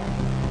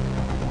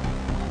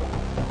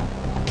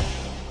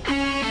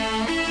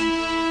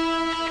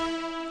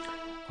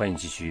欢迎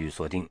继续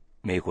锁定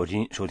美国之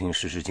音，收听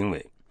时事经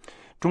纬。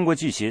中国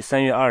记协3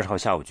月20号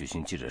下午举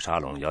行记者沙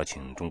龙，邀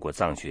请中国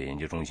藏学研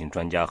究中心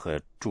专家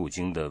和驻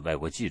京的外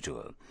国记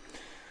者、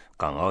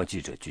港澳记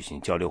者举行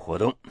交流活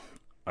动，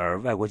而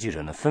外国记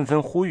者呢纷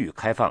纷呼吁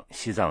开放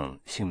西藏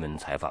新闻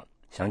采访。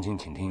详情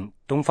请听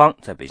东方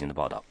在北京的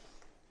报道。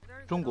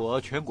中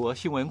国全国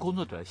新闻工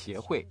作者协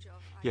会，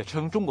也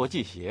称中国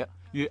记协，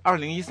于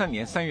2013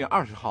年3月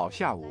20号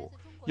下午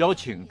邀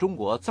请中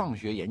国藏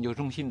学研究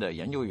中心的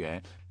研究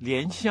员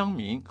连湘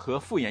民和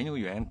副研究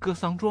员戈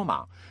桑卓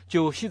玛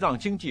就西藏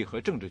经济和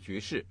政治局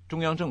势、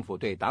中央政府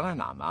对达赖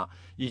喇嘛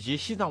以及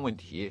西藏问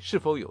题是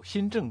否有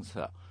新政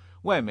策、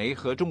外媒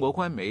和中国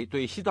官媒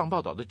对西藏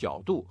报道的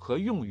角度和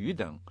用语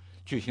等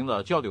举行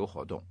了交流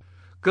活动。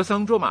戈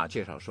桑卓玛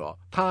介绍说，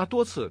他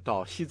多次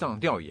到西藏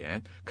调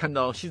研，看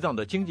到西藏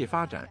的经济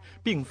发展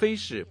并非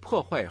是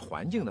破坏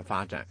环境的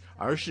发展，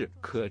而是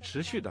可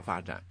持续的发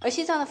展。而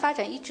西藏的发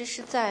展一直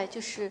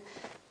是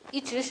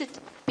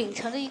秉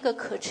承着一个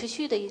可持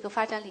续的一个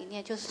发展理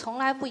念，就是从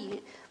来不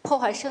以破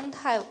坏生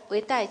态为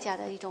代价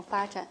的一种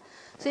发展。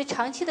所以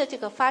长期的这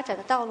个发展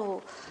的道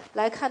路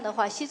来看的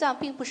话，西藏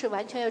并不是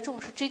完全要重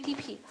视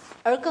GDP，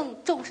 而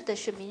更重视的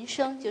是民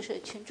生，就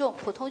是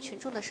普通群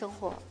众的生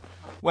活。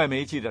外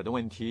媒记者的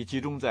问题集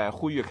中在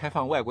呼吁开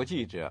放外国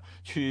记者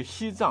去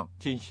西藏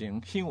进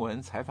行新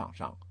闻采访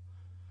上。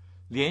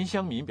连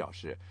湘民表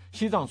示，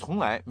西藏从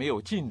来没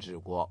有禁止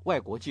过外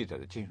国记者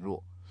的进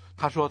入。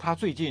他说，他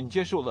最近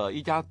接受了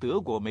一家德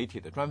国媒体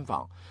的专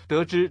访，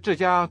得知这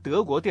家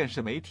德国电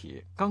视媒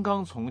体刚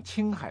刚从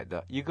青海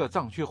的一个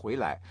藏区回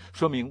来，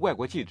说明外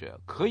国记者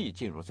可以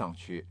进入藏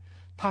区。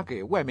他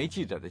给外媒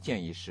记者的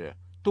建议是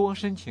多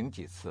申请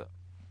几次。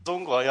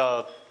中国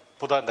要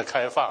不断的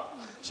开放，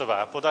是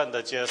吧？不断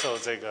的接受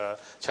这个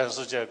全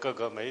世界各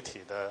个媒体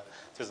的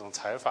这种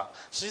采访。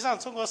实际上，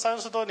中国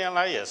30多年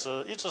来也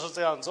是一直是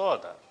这样做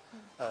的。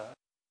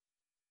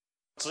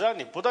只要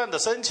你不断的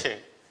申请，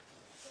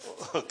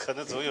可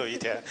能总有一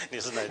天你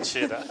是能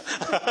去的。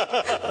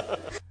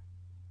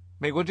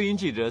美国之音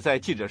记者在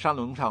记者沙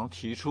龙上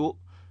提出，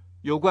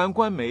有关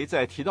官媒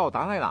在提到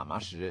达赖喇嘛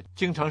时，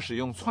经常使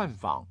用窜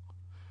访、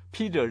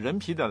披着人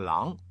皮的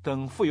狼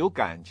等富有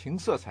感情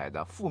色彩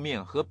的负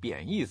面和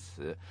贬义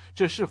词，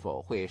这是否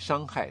会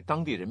伤害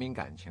当地人民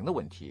感情的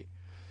问题。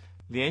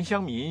连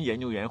湘民研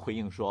究员回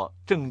应说，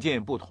政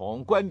见不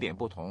同，观点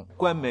不同，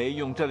官媒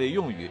用这类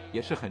用语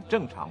也是很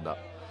正常的。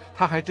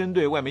他还针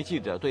对外媒记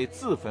者对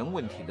自焚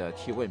问题的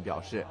提问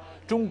表示，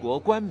中国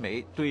官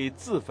媒对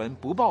自焚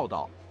不报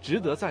道值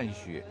得赞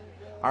许，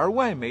而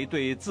外媒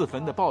对自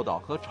焚的报道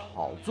和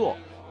炒作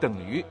等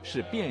于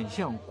是变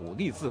相鼓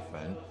励自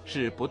焚，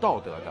是不道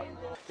德的。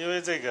因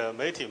为这个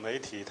媒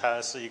体它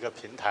是一个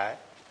平台，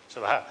是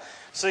吧？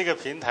是一个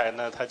平台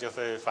呢，它就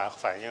会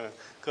反映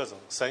各种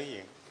声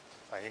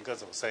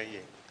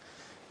音，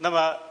那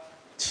么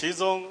其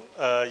中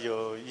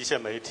有一些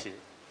媒体，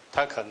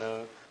它可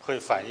能会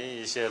反映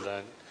一些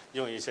人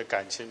用一些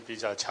感情比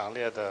较强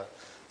烈的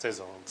这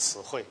种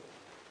词汇，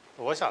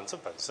我想这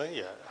本身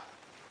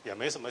也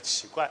没什么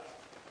奇怪，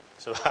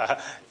是吧？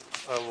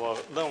我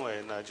认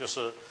为呢，就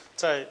是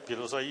在比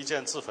如说一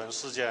件自焚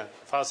事件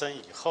发生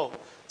以后，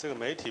这个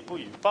媒体不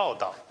予报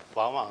道，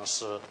往往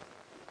是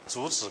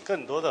阻止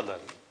更多的人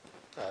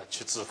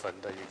去自焚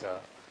的一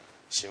个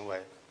行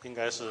为，应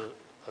该是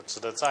值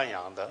得赞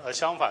扬的。而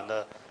相反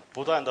的，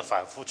不断的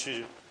反复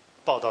去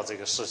报道这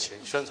个事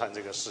情，宣传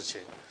这个事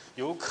情，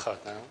有可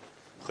能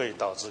会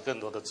导致更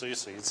多的追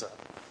随者，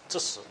这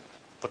是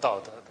不道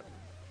德的。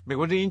美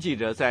国之音记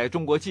者在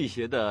中国记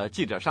协的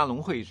记者沙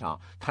龙会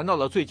上谈到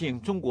了最近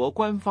中国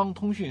官方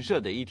通讯社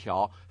的一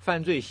条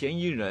犯罪嫌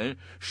疑人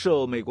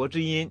受美国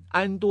之音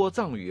安多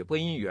藏语播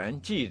音员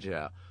记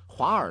者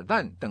华尔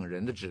旦等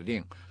人的指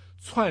令，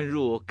窜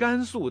入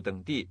甘肃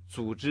等地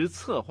组织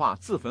策划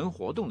自焚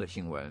活动的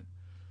新闻。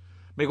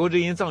美国之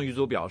音藏语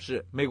组表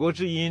示，美国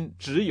之音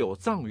只有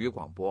藏语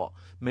广播，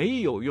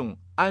没有用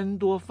安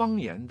多方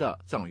言的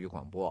藏语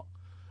广播。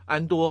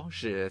安多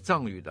是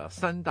藏语的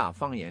3大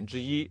方言之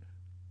一，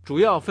主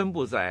要分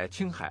布在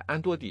青海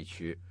安多地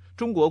区。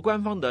中国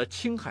官方的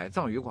青海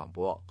藏语广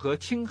播和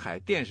青海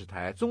电视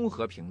台综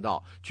合频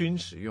道均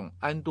使用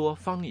安多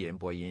方言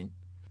播音。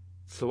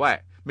此外，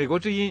美国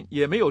之音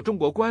也没有中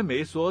国官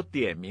媒所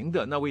点名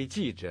的那位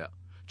记者，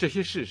这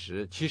些事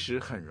实其实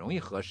很容易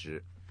核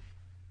实。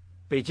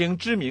北京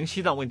知名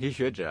西藏问题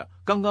学者、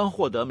刚刚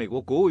获得美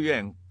国国务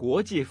院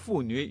国际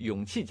妇女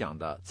勇气奖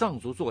的藏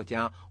族作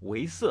家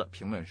维瑟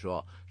评论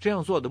说，这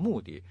样做的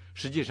目的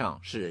实际上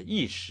是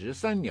一石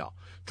三鸟，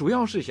主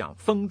要是想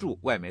封住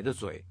外媒的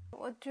嘴。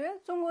我觉得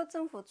中国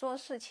政府做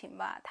事情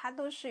吧，它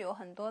都是有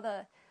很多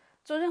的，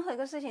做任何一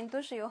个事情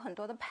都是有很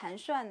多的盘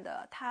算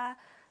的，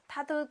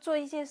他都做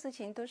一件事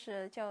情都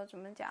是叫怎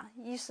么讲，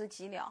一石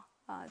几鸟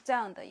这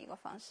样的一个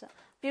方式。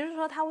比如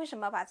说他为什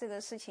么把这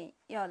个事情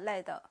要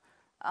赖到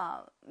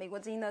美国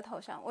之音的头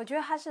上，我觉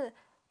得他是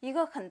一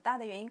个很大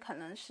的原因，可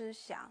能是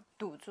想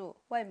堵住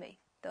外媒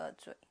的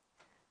嘴，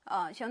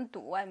想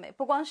堵外媒，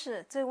不光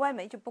是这外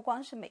媒就不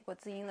光是美国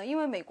之音了，因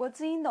为美国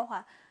之音的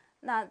话，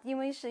那因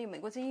为是美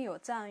国之音有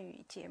藏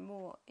语节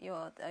目，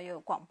有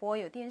广播，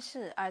有电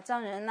视，而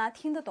藏人呢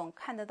听得懂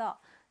看得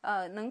到，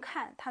能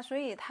看他，所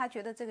以他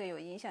觉得这个有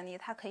影响力，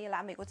他可以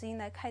拿美国之音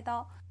来开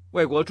刀。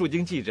外国驻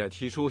京记者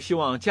提出希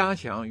望加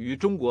强与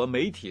中国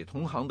媒体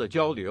同行的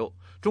交流，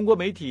中国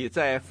媒体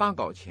在发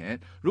稿前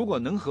如果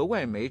能和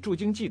外媒驻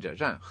京记者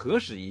站核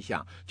实一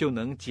下，就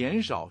能减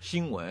少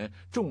新闻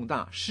重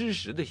大失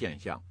实的现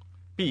象。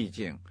毕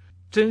竟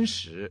真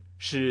实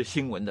是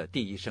新闻的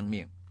第一生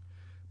命。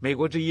美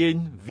国之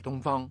音东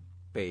方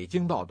北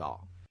京报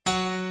道。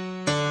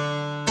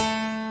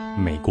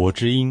美国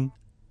之音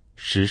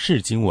时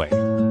事经纬。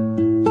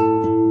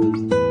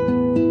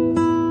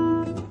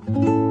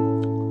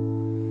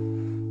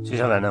接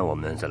下来呢，我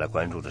们再来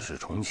关注的是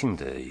重庆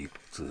的一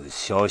则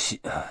消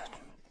息啊。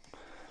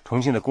重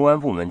庆的公安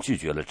部门拒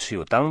绝了持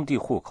有当地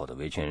户口的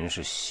维权人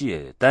士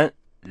谢丹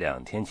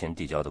2天前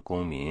递交的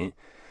公民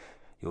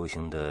游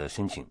行的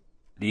申请，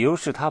理由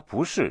是他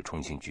不是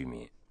重庆居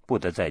民，不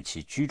得在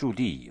其居住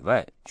地以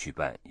外举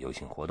办游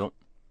行活动。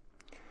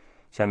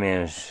下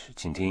面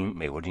请听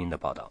美国之音的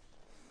报道。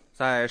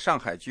在上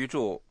海居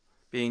住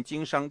并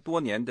经商多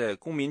年的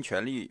公民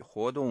权利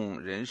活动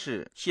人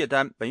士谢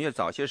丹，本月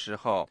早些时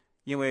候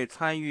因为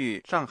参与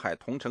上海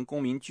同城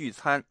公民聚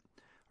餐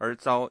而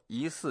遭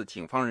疑似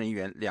警方人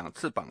员2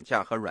次绑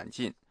架和软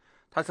禁。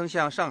他曾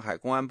向上海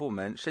公安部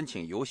门申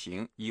请游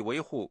行，以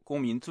维护公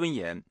民尊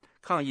严，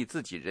抗议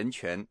自己人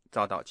权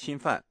遭到侵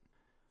犯。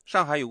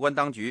上海有关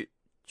当局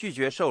拒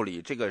绝受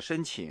理这个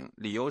申请，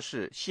理由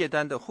是谢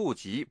丹的户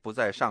籍不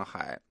在上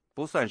海，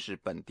不算是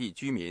本地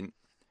居民。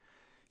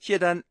谢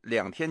丹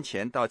2天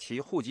前到其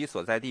户籍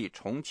所在地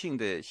重庆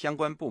的相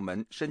关部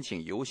门申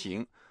请游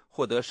行，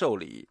获得受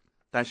理。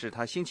但是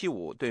他星期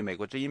五对美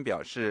国之音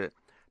表示，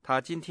他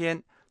今天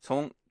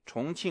从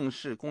重庆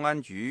市公安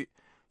局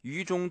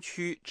渝中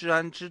区治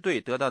安支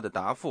队得到的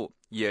答复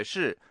也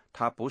是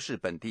他不是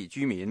本地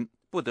居民，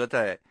不得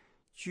在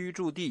居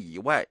住地以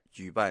外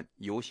举办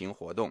游行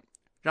活动，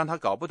让他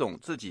搞不懂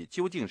自己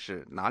究竟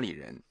是哪里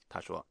人。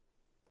他说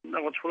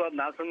那我除了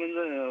拿身份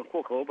证、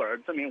户口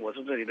本证明我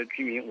是这里的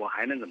居民，我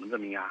还能怎么证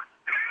明啊？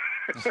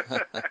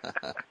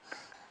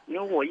因为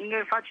我应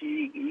该发起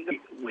一个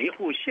维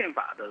护宪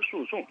法的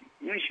诉讼，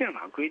因为宪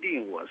法规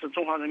定我是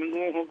中华人民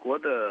共和国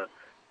的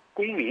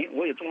公民，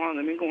我有中华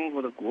人民共和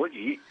国的国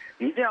籍。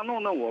你这样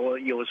弄得我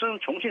有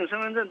重庆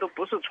身份证都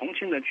不是重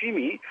庆的居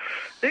民，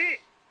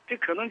这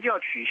可能就要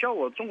取消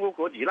我中国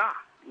国籍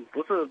啦。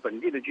不是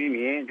本地的居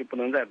民就不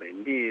能在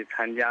本地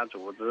参加、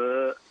组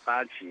织、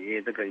发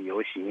起这个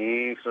游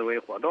行示威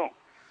活动，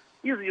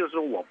意思就是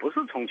说我不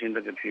是重庆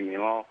这个居民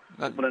哦，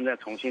我不能在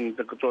重庆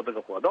做这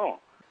个活动。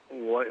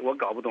我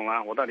搞不懂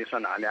啊，我到底算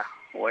哪里啊？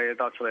我也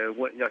到处来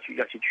问，要去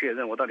确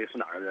认我到底是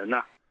哪儿的人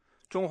呢？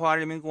中华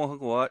人民共和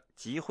国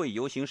集会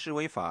游行示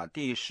威法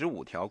第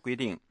15条规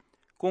定，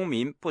公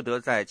民不得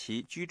在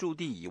其居住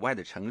地以外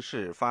的城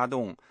市发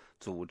动、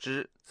组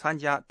织、参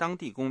加当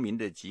地公民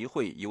的集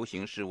会游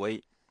行示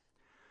威。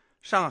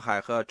上海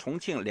和重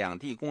庆两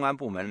地公安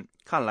部门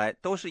看来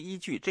都是依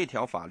据这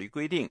条法律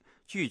规定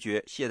拒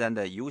绝谢丹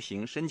的游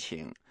行申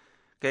请，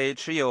给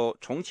持有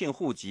重庆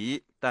户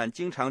籍但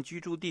经常居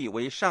住地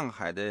为上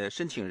海的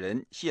申请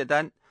人谢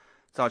丹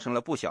造成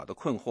了不小的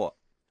困惑。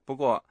不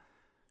过，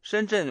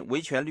深圳维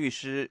权律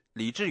师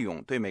李志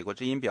勇对美国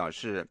之音表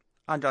示，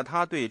按照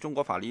他对中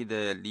国法律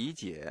的理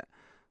解，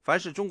凡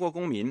是中国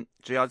公民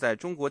只要在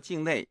中国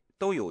境内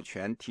都有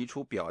权提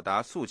出表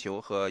达诉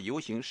求和游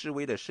行示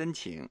威的申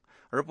请，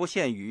而不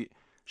限于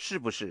是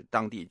不是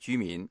当地居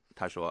民。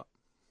他说，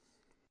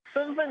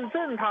身份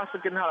证它是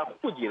跟他的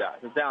户籍的，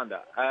是这样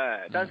的，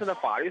但是呢，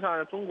法律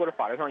上，中国的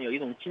法律上有一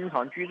种经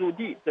常居住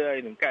地这样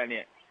一种概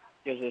念，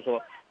就是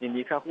说你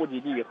离开户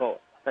籍地以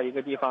后，在一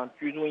个地方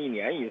居住1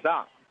年以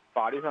上，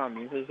法律上、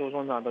民事诉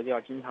讼上都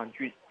叫经常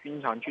居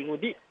住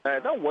地。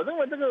但我认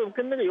为这个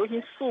跟那个游行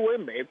示威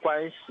没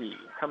关系，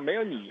它没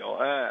有理由。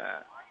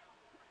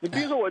你比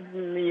如说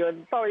你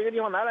到一个地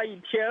方来了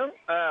1天，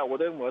我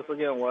对某个事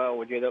件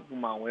我觉得不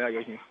满，我要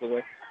游行示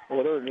威，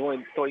我都认为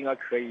都应该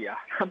可以啊。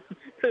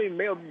这里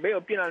没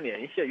有必然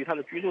联系，与他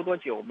的居住多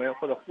久没有，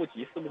或者户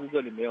籍是不是这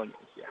里没有联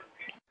系啊？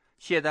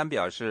谢丹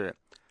表示，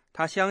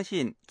他相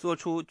信做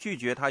出拒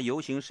绝他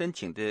游行申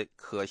请的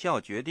可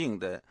笑决定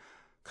的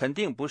肯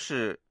定不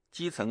是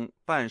基层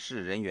办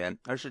事人员，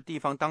而是地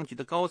方当局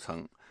的高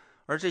层，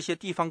而这些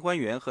地方官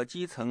员和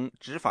基层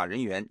执法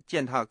人员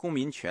践踏公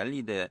民权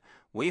利的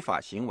违法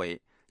行为，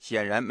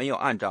显然没有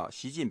按照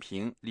习近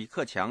平、李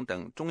克强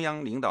等中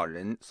央领导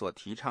人所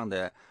提倡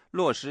的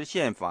落实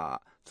宪法、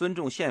尊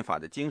重宪法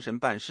的精神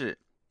办事，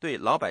对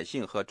老百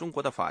姓和中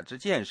国的法治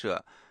建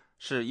设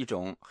是一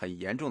种很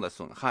严重的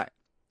损害。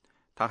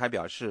他还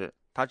表示，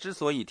他之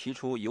所以提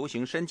出游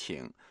行申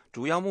请，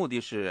主要目的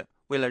是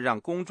为了让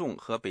公众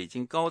和北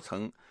京高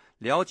层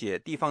了解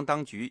地方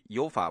当局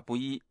有法不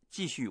依，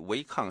继续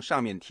违抗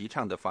上面提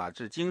倡的法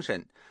治精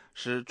神，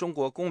使中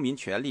国公民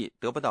权利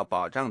得不到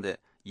保障的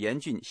严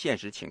峻现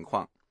实情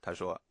况。他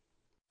说，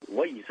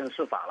我以身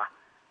试法了，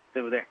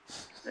对不对？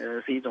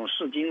是一种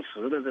试金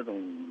石的这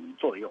种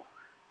作用，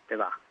对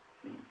吧？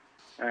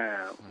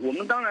我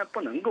们当然不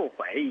能够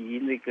怀疑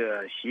那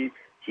个习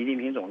近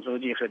平总书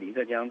记和李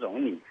克强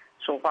总理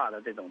说话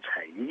的这种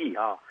诚意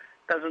啊，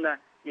但是呢，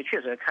也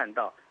确实看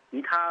到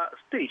离他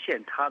兑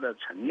现他的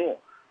承诺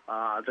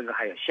啊，这个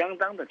还有相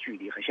当的距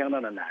离和相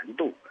当的难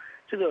度。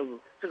这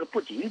个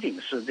不仅仅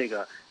是这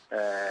个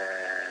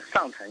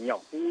上层要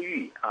呼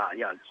吁啊，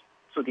要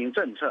制定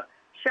政策，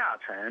下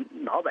层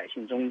老百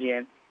姓中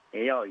间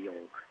也要有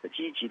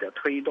积极的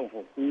推动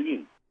和呼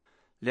应。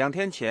2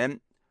天前，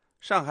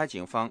上海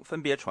警方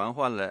分别传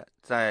唤了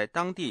在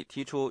当地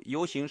提出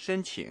游行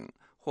申请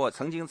或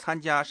曾经参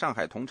加上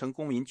海同城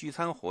公民聚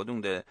餐活动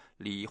的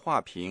李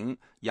化平、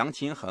杨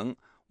勤恒、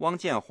汪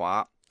建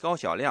华、高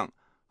晓亮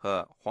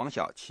和黄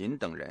小琴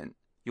等人。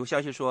有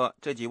消息说，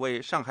这几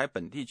位上海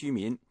本地居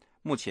民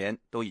目前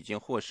都已经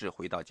获释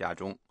回到家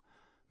中。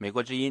美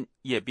国之音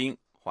叶冰，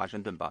华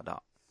盛顿报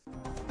道。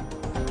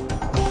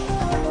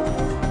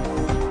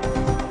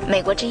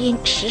美国之音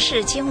时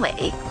事经纬，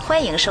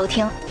欢迎收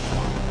听。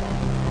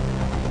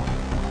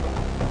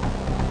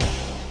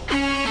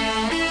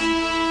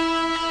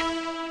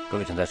各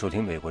位正在收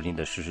听美国之音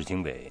的时事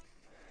经纬。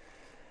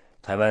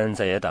台湾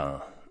在野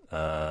党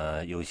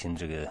忧心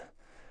这个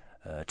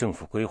政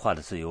府规划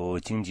的自由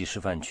经济示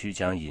范区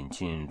将引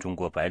进中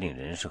国白领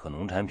人士和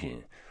农产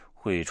品，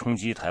会冲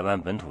击台湾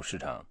本土市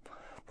场。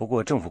不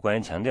过政府官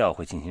员强调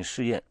会进行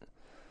试验，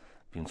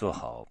并做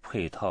好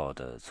配套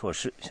的措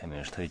施。下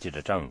面是特约记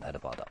者张永台的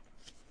报道。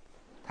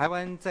台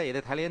湾在野的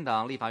台联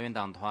党立法院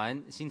党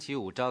团星期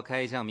五召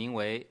开一项名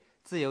为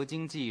自由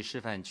经济示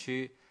范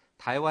区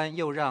台湾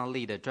又让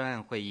利的专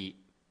案会议。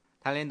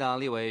台联党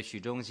立委许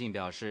忠信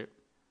表示，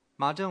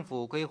马政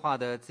府规划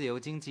的自由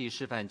经济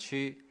示范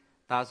区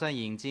打算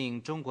引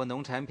进中国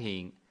农产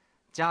品，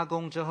加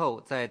工之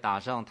后再打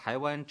上台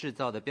湾制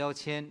造的标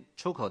签，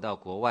出口到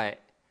国外，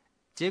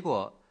结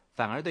果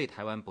反而对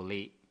台湾不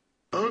利。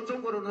而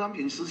中国的农产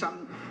品时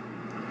常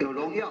有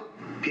农药，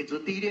品质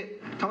低劣，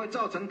它会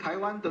造成台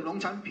湾的农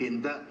产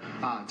品的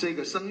这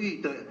个声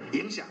誉的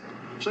影响。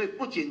所以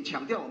不仅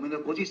强调我们的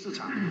国际市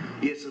场，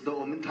也使得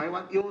我们台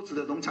湾优质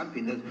的农产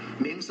品的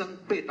名声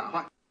被打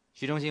坏。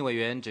徐忠信委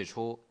员指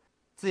出，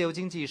自由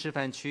经济示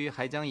范区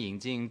还将引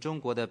进中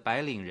国的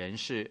白领人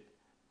士，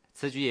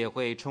此举也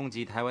会冲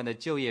击台湾的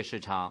就业市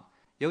场，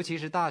尤其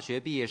是大学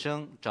毕业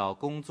生找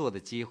工作的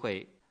机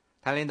会。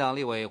台联党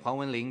立委黄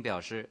文玲表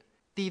示，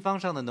地方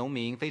上的农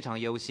民非常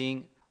忧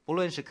心，不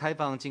论是开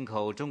放进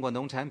口中国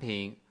农产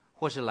品，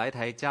或是来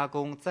台加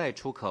工再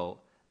出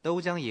口，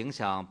都将影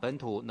响本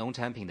土农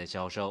产品的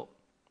销售。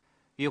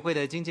与会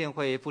的经建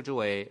会副主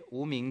委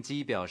吴明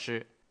基表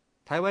示，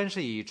台湾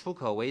是以出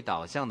口为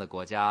导向的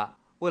国家，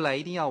未来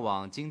一定要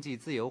往经济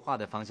自由化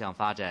的方向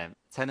发展，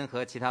才能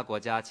和其他国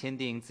家签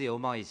订自由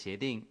贸易协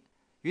定。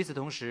与此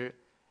同时，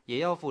也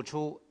要付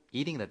出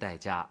一定的代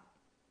价。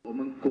我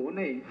们国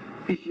内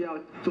必须要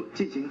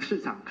进行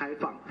市场开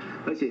放，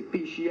而且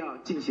必须要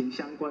进行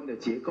相关的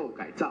结构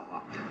改造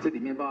啊。这里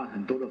面包含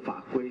很多的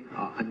法规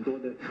啊，很多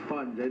的包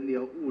含人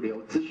流、物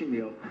流、资讯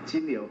流、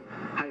金流，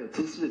还有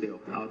知识流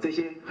啊，这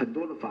些很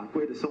多的法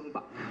规的松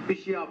绑，必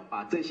须要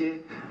把这些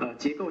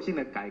结构性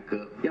的改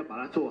革要把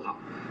它做好。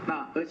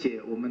那而且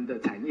我们的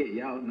产业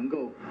也要能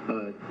够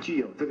具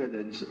有这个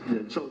忍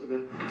受这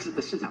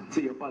个市场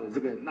自由化的这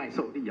个耐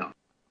受力啊。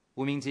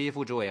吴明基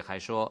副主委还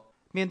说，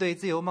面对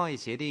自由贸易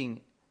协定，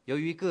由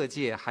于各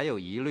界还有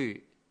疑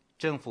虑，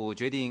政府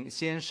决定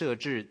先设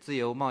置自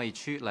由贸易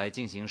区来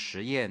进行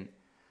实验，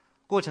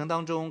过程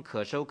当中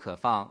可收可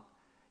放，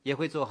也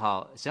会做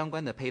好相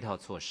关的配套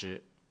措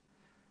施。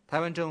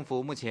台湾政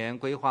府目前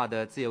规划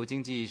的自由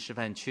经济示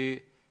范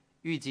区，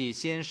预计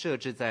先设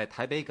置在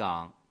台北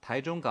港、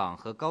台中港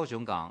和高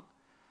雄港，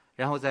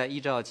然后再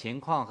依照情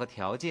况和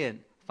条件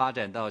发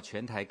展到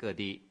全台各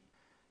地。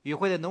与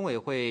会的农委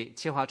会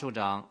企划处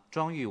长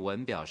庄玉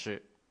文表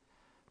示，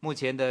目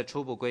前的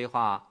初步规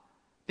划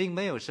并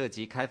没有涉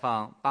及开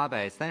放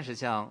830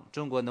项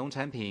中国农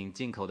产品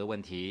进口的问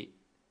题。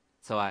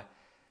此外，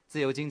自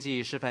由经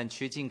济示范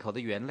区进口的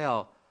原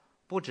料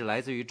不只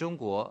来自于中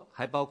国，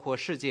还包括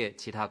世界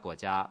其他国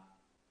家。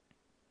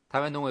台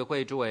湾农委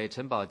会主委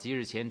陈宝基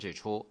日前指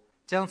出，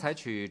将采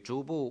取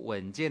逐步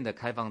稳健的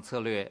开放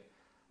策略，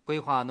规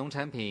划农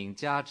产品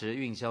价值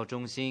运销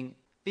中心，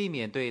避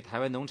免对台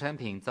湾农产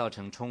品造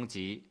成冲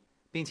击，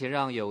并且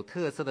让有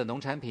特色的农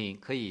产品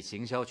可以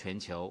行销全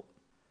球。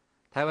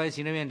台湾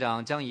行政院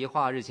长江宜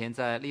樺日前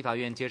在立法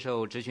院接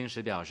受质询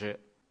时表示，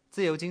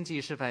自由经济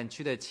示范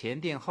区的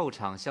前店后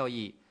厂效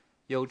益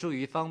有助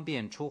于方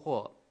便出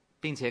货，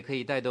并且可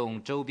以带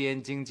动周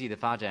边经济的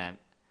发展。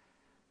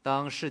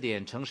当试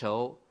点成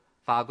熟，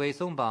法规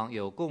松绑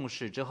有共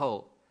识之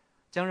后，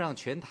将让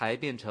全台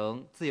变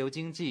成自由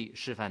经济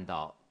示范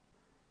岛。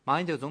马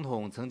英九总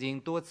统曾经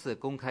多次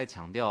公开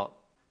强调，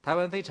台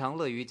湾非常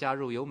乐于加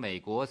入由美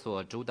国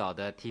所主导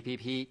的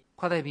TPP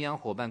跨太平洋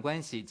伙伴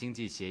关系经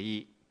济协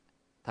议。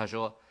他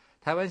说，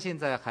台湾现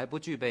在还不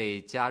具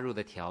备加入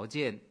的条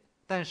件，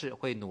但是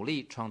会努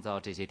力创造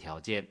这些条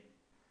件。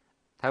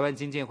台湾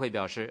经建会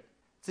表示，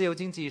自由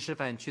经济示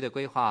范区的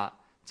规划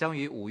将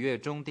于5月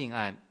中定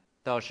案，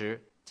到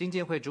时经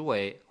建会主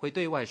委会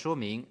对外说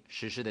明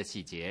实施的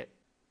细节。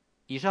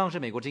以上是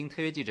美国之音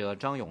特约记者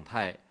张永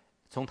泰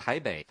从台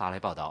北发来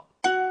报道。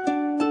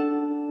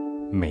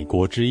美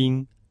国之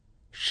音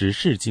时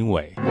事经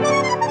纬。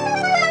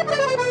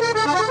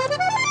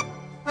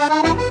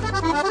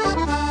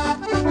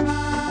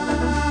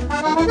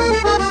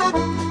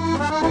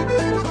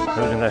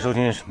正在收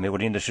听美国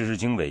之音的时事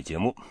经纬节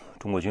目。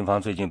中国军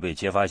方最近被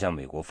揭发向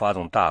美国发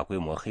动大规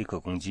模黑客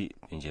攻击，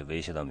并且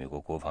威胁到美国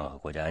国防和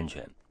国家安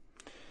全。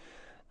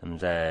那么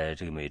在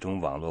这个美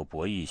中网络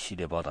博弈系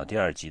列报道第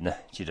2集呢，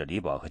记者李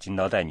宝和金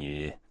刀带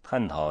你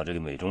探讨这个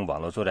美中网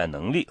络作战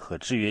能力和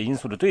制约因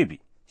素的对比。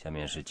下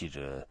面是记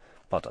者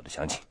报道的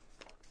详情。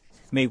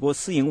美国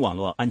私营网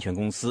络安全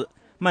公司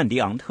曼迪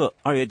昂特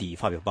2月底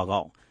发表报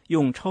告，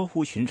用超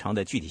乎寻常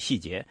的具体细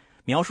节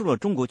描述了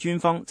中国军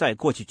方在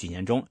过去几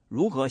年中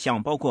如何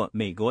向包括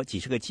美国几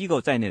十个机构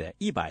在内的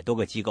100多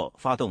个机构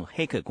发动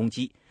黑客攻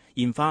击，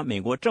引发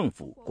美国政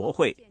府、国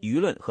会、舆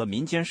论和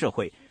民间社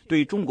会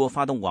对中国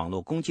发动网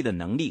络攻击的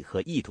能力和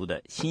意图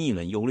的新一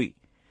轮忧虑。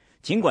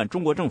尽管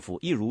中国政府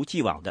一如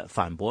既往地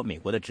反驳美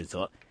国的指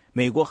责，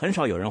美国很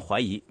少有人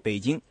怀疑北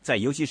京在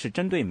尤其是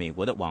针对美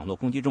国的网络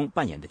攻击中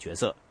扮演的角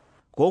色。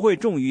国会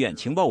众议院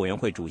情报委员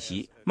会主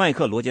席麦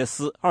克罗杰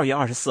斯2月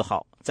24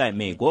号在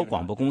美国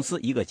广播公司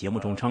一个节目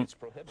中称，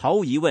毫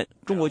无疑问，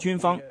中国军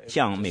方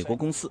向美国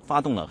公司发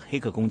动了黑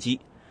客攻击，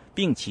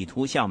并企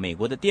图向美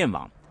国的电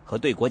网和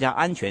对国家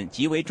安全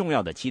极为重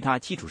要的其他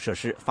基础设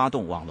施发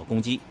动网络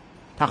攻击。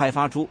他还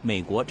发出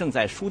美国正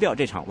在输掉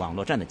这场网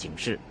络战的警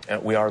示。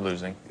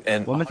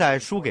我们在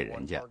输给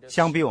人家，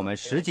相比我们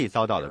实际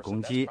遭到的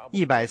攻击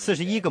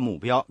，141个目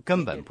标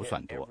根本不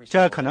算多。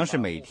这可能是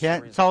每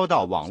天遭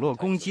到网络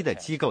攻击的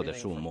机构的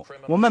数目。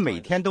我们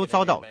每天都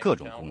遭到各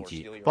种攻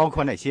击，包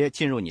括那些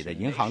进入你的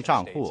银行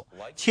账户、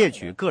窃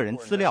取个人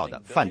资料的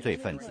犯罪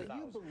分子，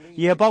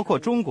也包括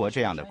中国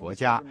这样的国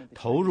家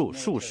投入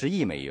数十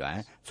亿美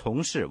元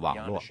从事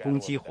网络攻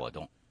击活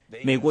动。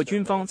美国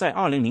军方在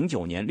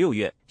2009年6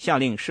月下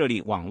令设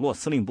立网络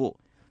司令部，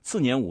次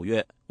年5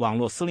月，网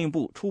络司令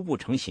部初步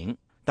成型。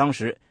当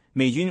时，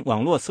美军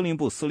网络司令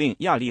部司令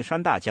亚历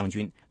山大将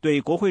军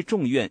对国会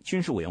众议院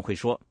军事委员会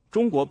说，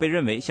中国被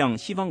认为向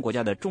西方国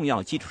家的重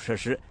要基础设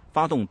施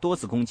发动多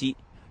次攻击，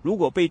如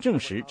果被证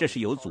实这是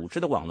有组织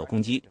的网络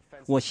攻击，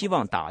我希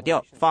望打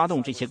掉发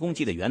动这些攻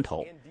击的源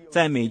头。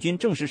在美军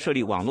正式设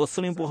立网络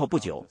司令部后不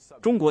久，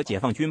中国解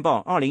放军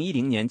报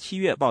2010年7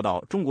月报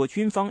道，中国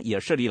军方也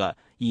设立了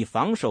以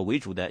防守为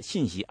主的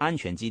信息安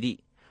全基地。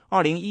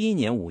2011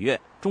年5月，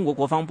中国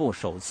国防部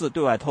首次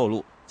对外透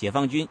露，解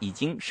放军已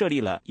经设立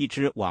了一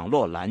支网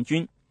络蓝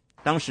军。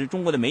当时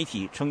中国的媒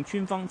体称，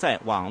军方在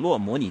网络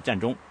模拟战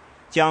中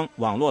将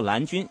网络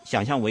蓝军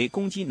想象为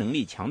攻击能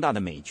力强大的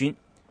美军。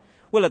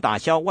为了打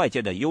消外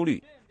界的忧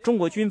虑，中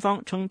国军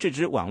方称这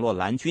支网络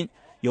蓝军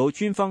由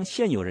军方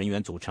现有人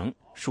员组成，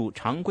属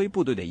常规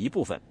部队的一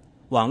部分。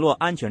网络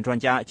安全专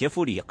家杰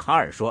弗里·卡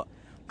尔说，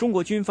中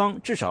国军方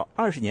至少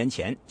20年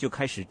前就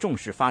开始重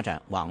视发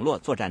展网络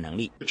作战能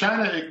力。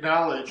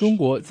中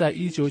国在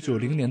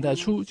1990年代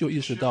初就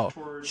意识到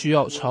需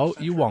要朝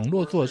以网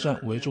络作战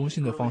为中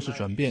心的方式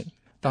转变。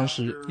当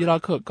时伊拉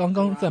克刚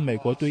刚在美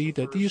国对伊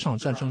的第一场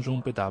战争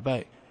中被打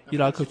败，伊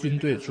拉克军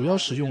队主要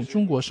使用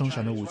中国生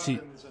产的武器，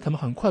他们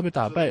很快被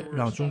打败，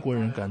让中国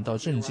人感到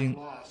震惊。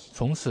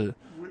从此，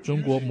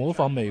中国模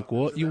仿美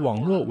国以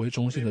网络为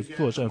中心的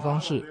作战方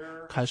式，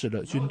开始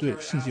了军队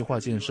信息化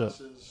建设。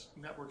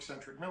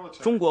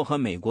中国和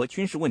美国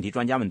军事问题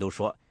专家们都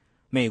说，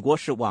美国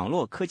是网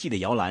络科技的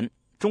摇篮，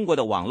中国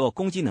的网络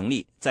攻击能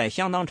力在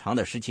相当长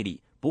的时期里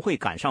不会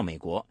赶上美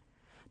国。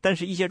但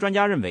是一些专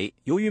家认为，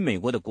由于美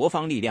国的国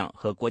防力量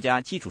和国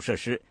家基础设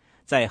施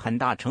在很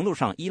大程度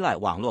上依赖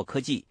网络科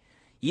技，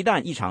一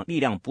旦一场力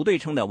量不对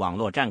称的网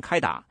络战开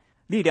打，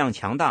力量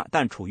强大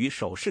但处于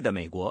守势的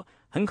美国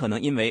很可能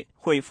因为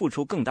会付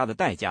出更大的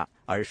代价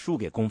而输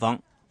给攻方。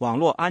网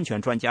络安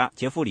全专家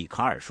杰弗里·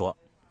卡尔说，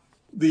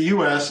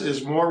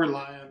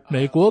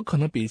美国可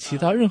能比其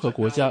他任何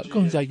国家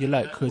更加依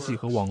赖科技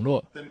和网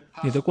络。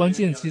你的关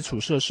键基础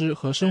设施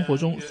和生活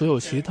中所有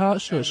其他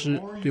设施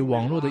对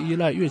网络的依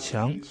赖越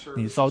强，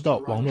你遭到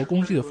网络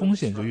攻击的风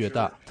险就越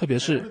大。特别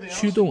是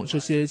驱动这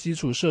些基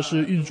础设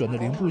施运转的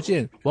零部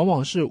件，往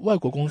往是外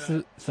国公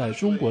司在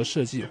中国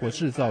设计或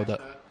制造的，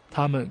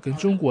他们跟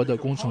中国的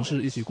工程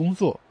师一起工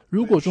作。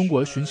如果中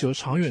国寻求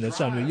长远的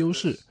战略优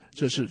势，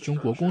这是中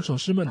国工程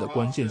师们的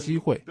关键机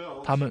会。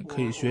他们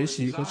可以学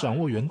习和掌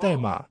握源代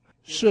码，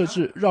设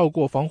置绕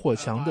过防火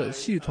墙的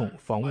系统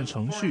访问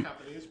程序，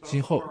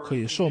今后可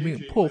以受命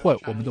破坏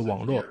我们的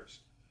网络。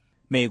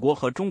美国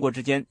和中国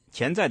之间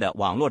潜在的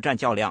网络战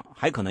较量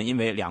还可能因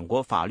为两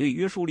国法律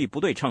约束力不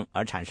对称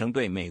而产生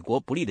对美国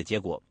不利的结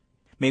果。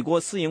美国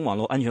私营网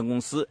络安全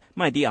公司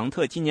麦迪昂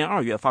特今年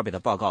2月发表的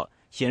报告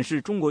显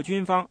示，中国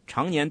军方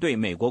常年对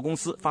美国公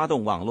司发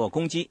动网络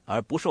攻击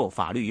而不受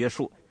法律约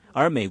束，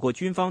而美国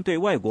军方对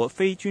外国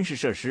非军事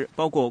设施，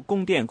包括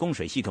供电供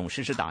水系统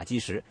实施打击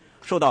时，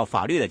受到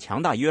法律的强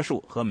大约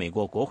束和美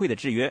国国会的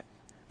制约。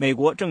美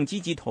国正积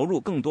极投入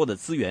更多的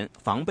资源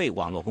防备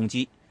网络攻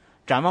击。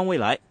展望未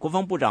来，国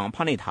防部长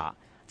帕内塔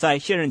在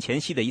卸任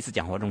前夕的一次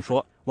讲话中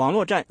说，网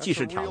络战既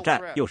是挑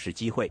战又是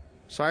机会。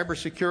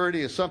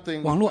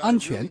网络安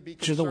全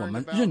值得我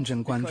们认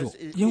真关注，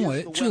因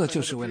为这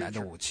就是未来的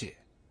武器。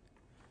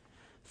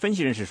分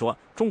析人士说，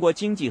中国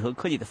经济和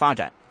科技的发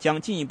展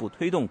将进一步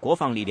推动国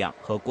防力量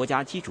和国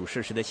家基础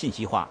设施的信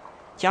息化，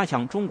加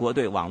强中国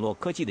对网络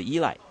科技的依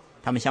赖。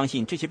他们相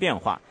信这些变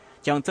化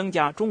将增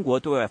加中国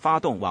对外发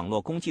动网络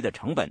攻击的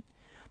成本，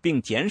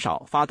并减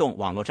少发动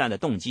网络战的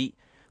动机，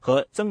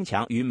和增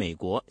强与美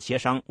国协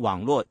商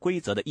网络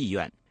规则的意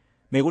愿。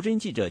美国之音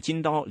记者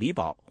金刀、李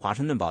宝华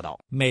盛顿报道。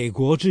美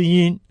国之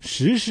音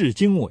时事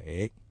经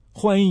纬，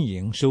欢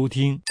迎收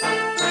听。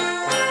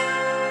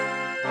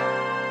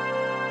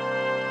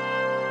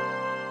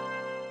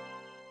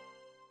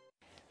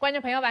观众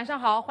朋友晚上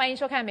好，欢迎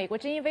收看美国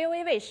之音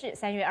VOA 卫视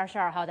3月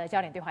22号的焦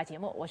点对话节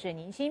目，我是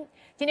宁欣。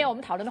今天我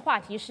们讨论的话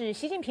题是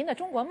习近平的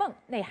中国梦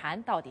内涵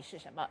到底是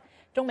什么？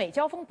中美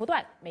交锋不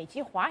断，美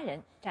籍华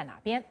人站哪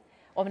边？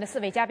我们的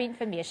4位嘉宾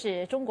分别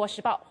是中国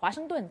时报华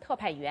盛顿特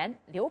派员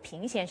刘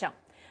平先生，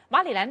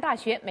马里兰大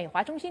学美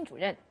华中心主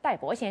任戴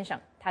博先生，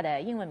他的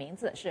英文名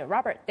字是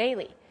Robert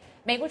Daly，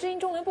 美国之音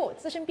中文部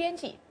资深编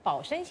辑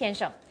宝生先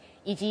生，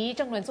以及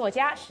政论作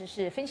家、时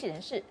事分析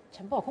人士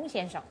陈破空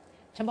先生。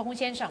陈破空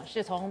先生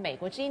是从美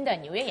国之音的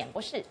纽约演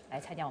播室来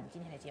参加我们今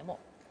天的节目。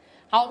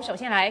好，我们首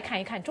先来看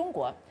一看中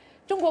国。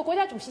中国国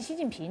家主席习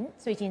近平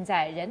最近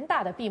在人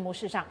大的闭幕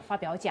式上发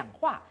表讲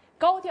话，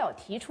高调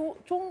提出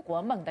中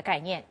国梦的概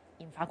念，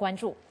引发关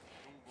注。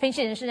分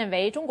析人士认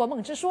为，中国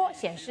梦之说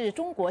显示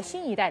中国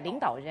新一代领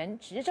导人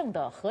执政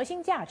的核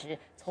心价值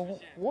从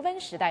胡温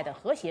时代的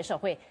和谐社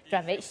会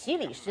转为习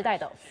李时代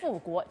的富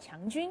国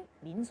强军、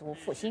民族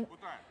复兴。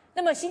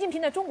那么，习近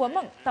平的中国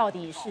梦到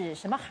底是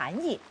什么含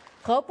义？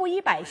和不依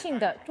百姓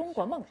的中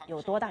国梦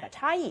有多大的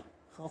差异？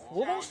和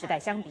胡温时代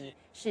相比，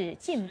是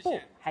进步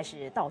还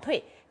是倒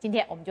退？今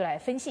天我们就来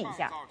分析一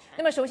下。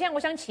那么，首先我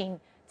想请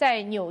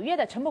在纽约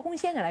的陈破空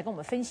先生来跟我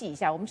们分析一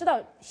下。我们知道，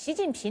习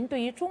近平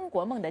对于中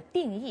国梦的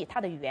定义，他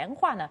的原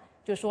话呢，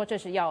就就说这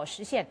是要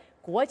实现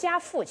国家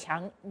富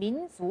强、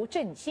民族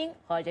振兴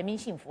和人民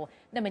幸福。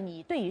那么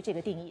你对于这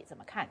个定义怎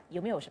么看？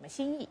有没有什么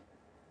新意？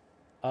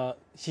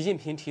习近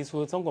平提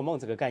出中国梦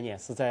这个概念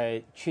是在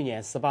去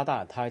年18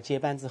大他接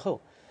班之后，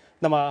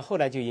那么后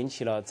来就引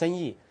起了争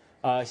议。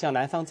像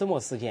南方周末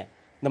事件，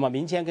那么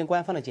民间跟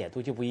官方的解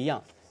读就不一样。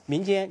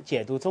民间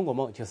解读中国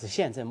梦就是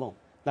宪政梦，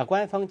那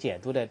官方解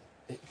读的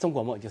中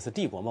国梦就是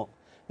帝国梦。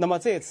那么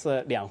这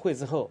次两会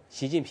之后，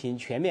习近平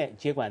全面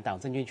接管党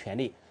政军权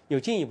力，又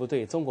进一步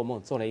对中国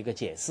梦做了一个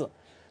解释。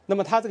那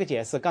么他这个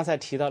解释刚才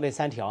提到那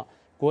3条：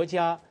国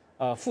家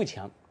富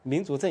强、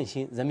民族振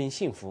兴、人民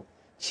幸福。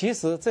其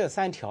实这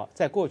3条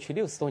在过去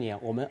60多年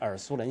我们耳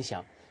熟能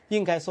详，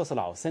应该说是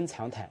老生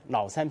常谈，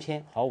老3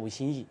篇，毫无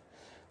新意。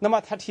那么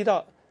他提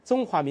到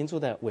中华民族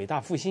的伟大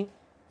复兴，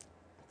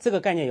这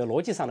个概念有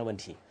逻辑上的问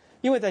题，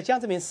因为在江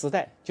泽民时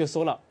代就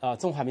说了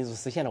中华民族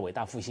实现了伟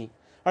大复兴，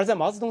而在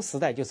毛泽东时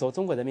代就说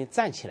中国人民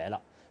站起来了，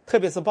特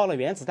别是爆了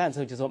原子弹之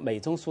后就说美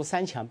中苏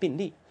3强并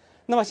立。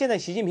那么现在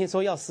习近平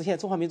说要实现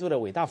中华民族的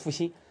伟大复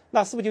兴，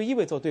那是不是就意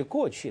味着对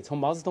过去从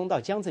毛泽东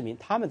到江泽民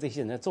他们这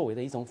些人的作为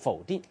的一种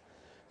否定？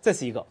这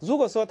是一个。如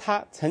果说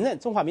他承认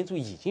中华民族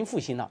已经复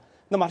兴了，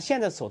那么现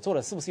在所做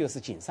的是不是又是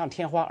锦上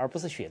添花，而不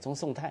是雪中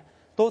送炭，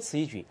多此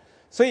一举？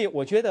所以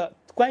我觉得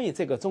关于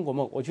这个中国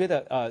梦，我觉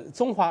得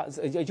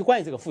就关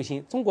于这个复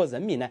兴，中国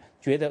人民呢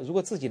觉得如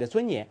果自己的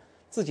尊严、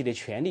自己的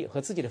权利和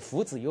自己的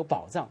福祉有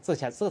保障，这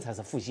才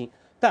是复兴。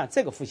但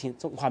这个复兴，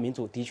中华民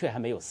族的确还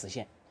没有实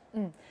现。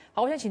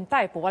好，我想请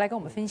戴博来跟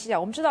我们分析一下。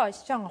我们知道，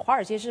像《华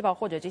尔街日报》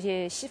或者这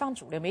些西方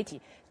主流媒体，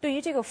对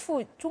于这个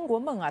中国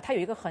梦啊，它有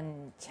一个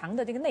很强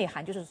的这个内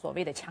涵，就是所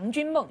谓的强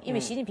军梦。因为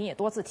习近平也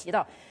多次提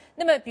到。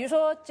那么，比如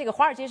说这个《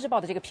华尔街日报》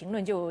的这个评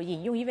论就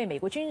引用一位美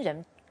国军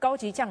人高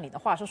级将领的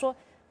话，说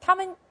他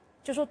们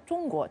就说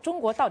中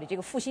国到底这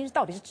个复兴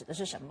到底是指的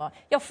是什么？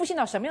要复兴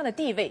到什么样的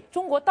地位？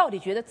中国到底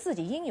觉得自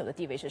己应有的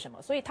地位是什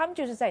么？所以他们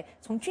就是在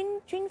从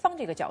军方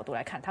这个角度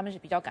来看，他们是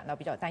感到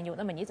比较担忧。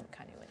那么你怎么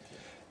看这个问题？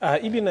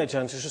一边来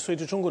讲，就是随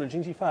着中国的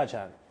经济发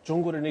展，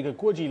中国的那个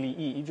国际利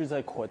益一直在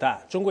扩大，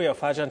中国要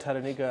发展它的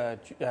那个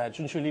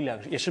军事力量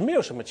也是没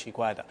有什么奇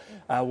怪的。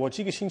我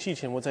几个星期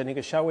前我在那个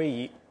夏威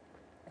夷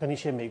跟一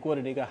些美国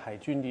的那个海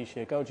军的一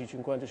些高级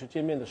军官就是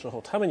见面的时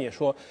候，他们也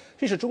说，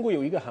其实中国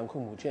有一个航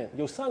空母舰，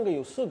有3个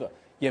有4个，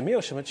也没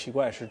有什么奇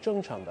怪，是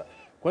正常的。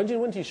关键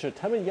问题是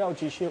他们要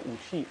这些武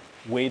器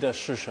为的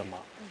是什么？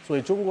所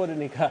以中国的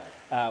那个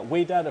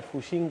伟大的复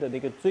兴的那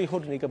个最后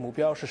的那个目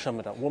标是什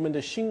么的？我们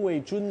的行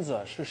为准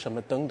则是什么？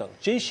等等，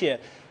这些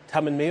他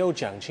们没有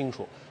讲清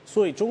楚。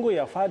所以中国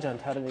要发展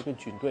他的那个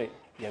军队，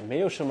也没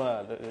有什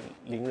么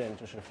令人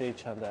就是非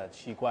常的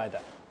奇怪的。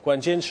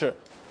关键是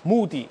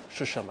目的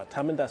是什么？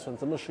他们打算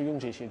怎么使用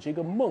这些？这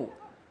个梦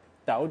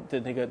到的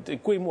那个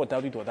规模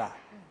到底多大？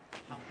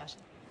好，老师。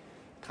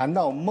谈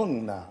到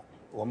梦呢，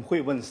我们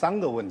会问3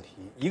个问题：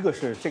一个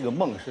是这个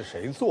梦是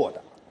谁做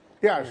的？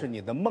第2是你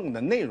的梦的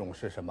内容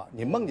是什么？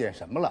你梦见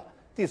什么了？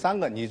第3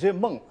个，你这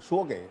梦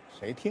说给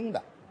谁听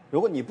的？如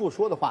果你不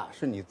说的话，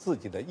是你自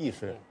己的意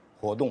识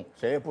活动，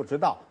谁也不知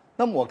道。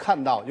那么我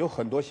看到有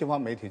很多西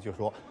方媒体就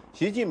说，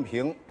习近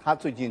平他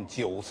最近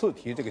9次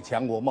提这个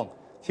强国梦，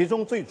其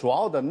中最主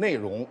要的内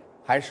容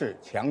还是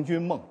强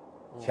军梦、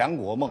强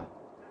国梦。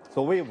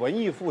所谓文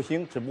艺复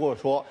兴，只不过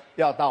说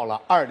要到了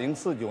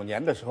2049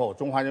年的时候，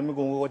中华人民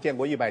共和国建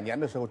国100年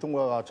的时候，中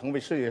国要成为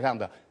世界上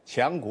的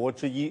强国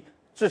之一。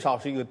至少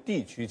是一个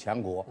地区强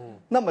国。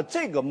那么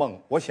这个梦，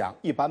我想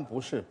一般不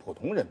是普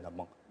通人的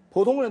梦。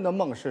普通人的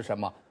梦是什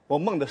么？我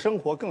梦的生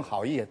活更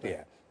好一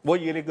点，我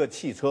有一个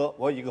汽车，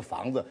我有一个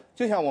房子。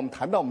就像我们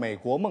谈到美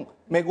国梦，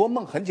美国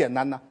梦很简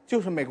单呢，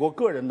就是美国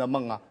个人的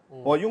梦啊。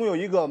我拥有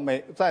一个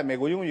在美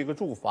国拥有一个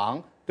住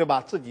房，对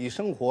吧？自己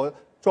生活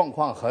状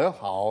况很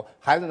好，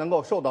孩子能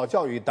够受到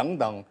教育等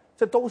等，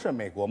这都是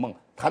美国梦。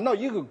谈到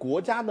一个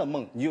国家的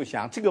梦，你就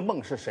想这个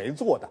梦是谁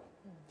做的？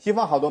西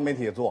方好多媒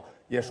体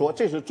也说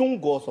这是中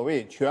国所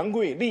谓权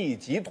贵利益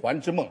集团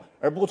之梦，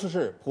而不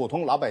是普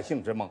通老百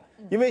姓之梦。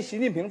因为习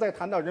近平在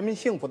谈到人民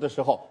幸福的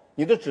时候，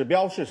你的指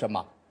标是什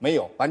么？没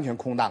有，完全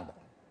空荡的。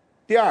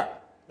第2，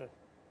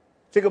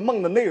这个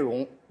梦的内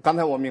容，刚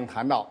才我们已经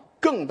谈到，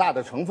更大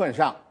的成分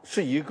上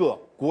是一个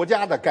国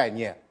家的概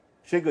念，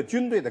是一个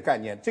军队的概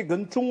念。这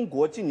跟中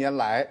国近年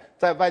来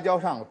在外交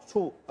上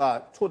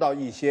触到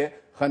一些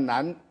很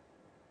难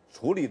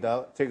处理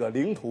的这个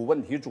领土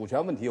问题、主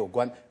权问题有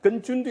关，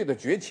跟军队的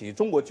崛起，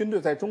中国军队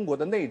在中国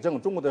的内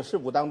政、中国的事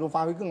务当中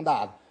发挥更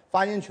大的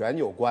发言权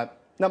有关。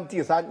那么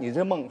第3，你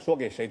这梦说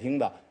给谁听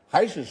的？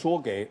还是说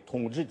给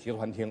统治集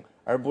团听，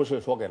而不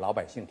是说给老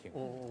百姓听。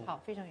好，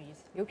非常有意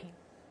思。刘平，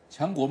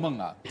强国梦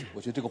啊，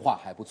我觉得这个话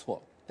还不错，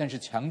但是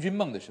强军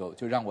梦的时候，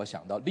就让我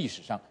想到历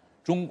史上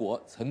中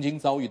国曾经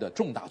遭遇的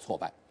重大挫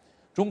败。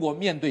中国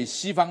面对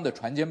西方的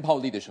船坚炮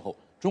利的时候，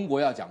中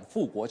国要讲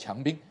富国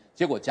强兵，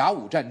结果甲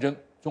午战争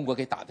中国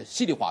给打得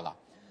稀里哗啦。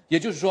也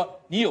就是说，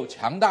你有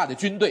强大的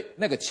军队，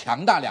那个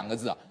强大2个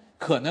字啊，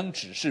可能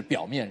只是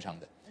表面上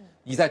的。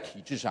你在体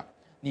制上，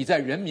你在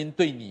人民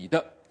对你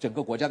的整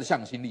个国家的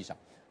向心力上，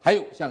还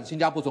有像新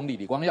加坡总理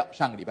李光耀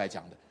上个礼拜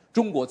讲的，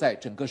中国在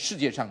整个世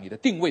界上你的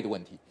定位的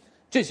问题。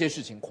这些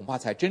事情恐怕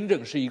才真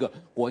正是一个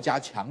国家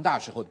强大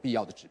时候的必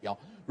要的指标。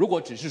如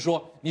果只是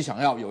说你想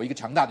要有一个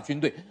强大的军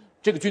队，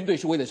这个军队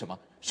是为了什么？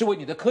是为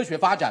你的科学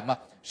发展吗？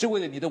是为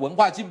了你的文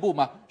化进步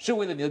吗？是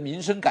为了你的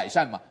民生改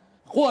善吗？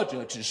或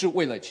者只是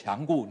为了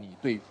强固你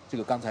对这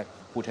个刚才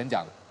虎晨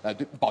讲的，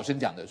对宝生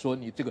讲的，说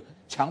你这个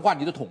强化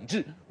你的统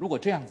治？如果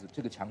这样子，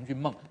这个强军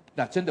梦，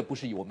那真的不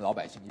是以我们老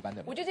百姓一般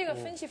的。我觉得这个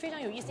分析非常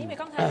有意思，因为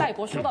刚才戴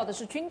博说到的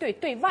是军队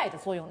对外的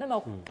作用，那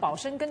么宝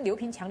生跟刘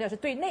平强调是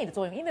对内的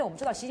作用，因为我们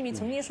知道习近平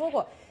曾经说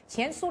过，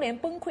前苏联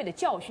崩溃的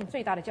教训，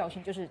最大的教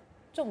训就是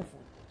政府。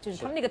就是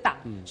他们那个党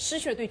失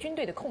去了对军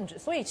队的控制，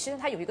所以其实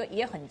它有一个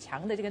也很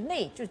强的这个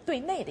内，就是对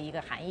内的一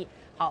个含义。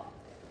好，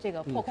这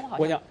个破空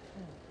好像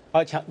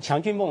我讲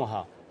强军梦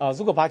哈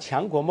如果把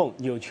强国梦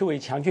扭曲为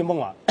强军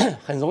梦啊，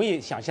很容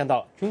易想象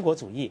到军国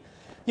主义。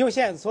因为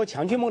现在说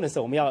强军梦的时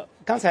候，我们要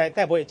刚才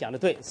戴博也讲的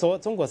对，说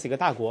中国是一个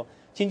大国，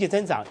经济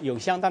增长有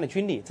相当的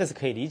军力，这是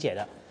可以理解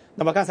的。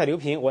那么刚才刘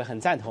平我也很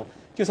赞同，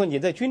就说你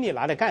的军力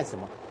拿来干什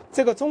么？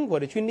这个中国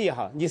的军力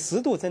你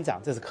10度增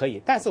长这是可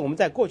以，但是我们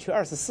在过去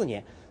24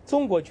年。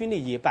中国军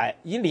力以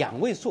2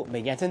位数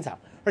每年增长，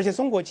而且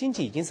中国经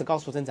济已经是高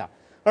速增长，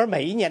而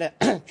每一年的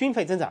军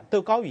费增长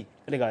都高于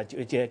那个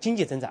经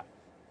济增长。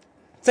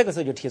这个时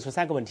候就提出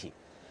3个问题：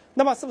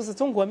那么是不是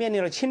中国面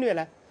临了侵略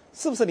呢？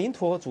是不是领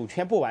土和主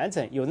权不完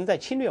整，有人在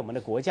侵略我们的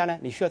国家呢？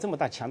你需要这么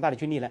强大的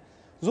军力呢？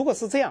如果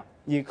是这样，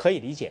你可以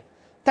理解。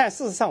但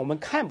事实上，我们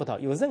看不到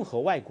有任何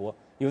外国、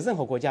有任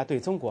何国家对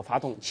中国发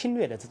动侵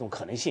略的这种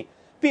可能性，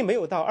并没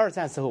有到2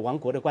战时候亡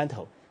国的关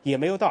头，也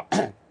没有到。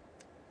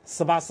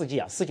18世纪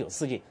19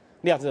世纪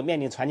那样子面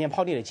临船坚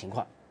炮利的情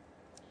况。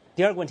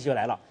第二个问题就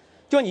来了，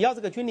就你要这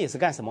个军力是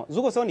干什么？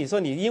如果说你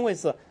因为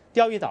是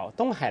钓鱼岛、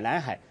东海、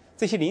南海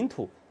这些领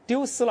土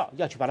丢失了，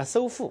要去把它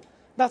收复，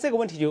那这个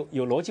问题就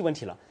有逻辑问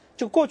题了。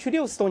就过去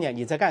60多年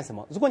你在干什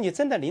么？如果你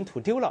真的领土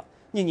丢了，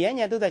你年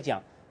年都在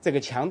讲这个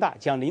强大，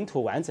讲领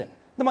土完整，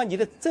那么你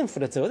的政府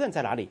的责任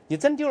在哪里？你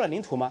真丢了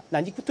领土吗？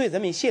那你对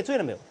人民谢罪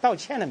了没有？道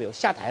歉了没有？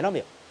下台了没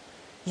有？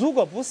如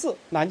果不是，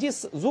那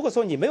如果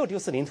说你没有丢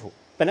失领土，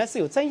本来是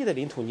有争议的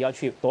领土，你要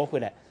去夺回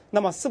来，那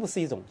么是不是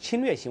一种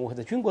侵略行为或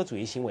者军国主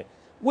义行为？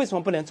为什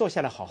么不能坐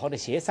下来好好的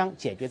协商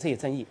解决这些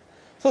争议？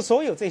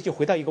所有这些就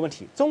回到一个问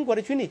题：中国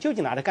的军力究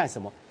竟拿来干什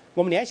么？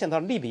我们联想到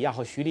利比亚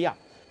和叙利亚，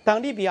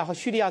当利比亚和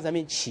叙利亚人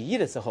民起义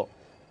的时候，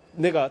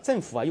那个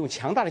政府用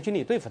强大的军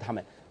力对付他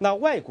们，那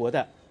外国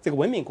的这个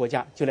文明国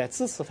家就来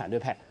支持反对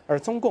派，而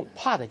中共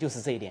怕的就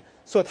是这一点，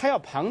所以他要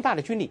庞大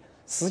的军力。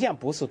实际上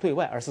不是对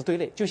外，而是对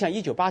内。就像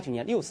1989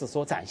年6四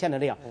所展现的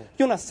那样，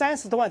用了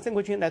30多万正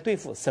规军来对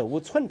付手无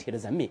寸铁的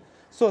人民。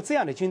说这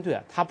样的军队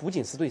它不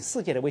仅是对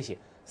世界的威胁，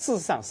事实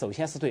上首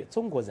先是对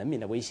中国人民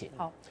的威胁。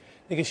好，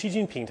那个习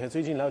近平他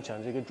最近老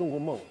讲这个中国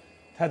梦，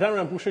他当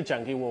然不是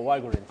讲给我外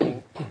国人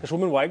听，但是我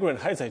们外国人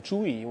还在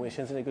注意，因为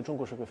现在那个中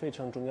国是个非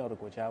常重要的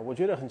国家。我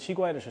觉得很奇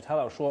怪的是，他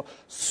老说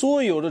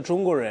所有的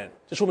中国人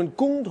这是我们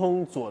共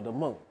同做的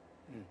梦，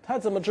他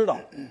怎么知道？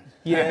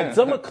也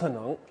怎么可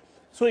能？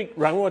所以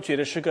让我觉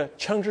得是个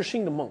强制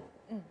性的梦，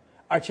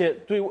而且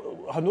对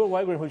很多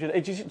外国人会觉得，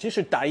这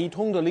是大一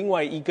统的另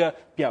外一个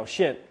表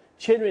现。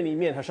签约里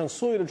面好像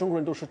所有的中国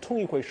人都是同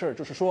一回事，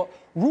就是说，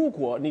如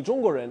果你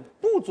中国人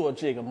不做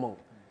这个梦，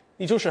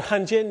你就是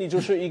汉奸，你就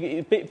是一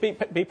个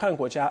背叛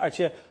国家。而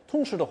且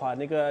同时的话，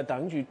那个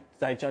当局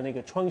在讲那个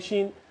创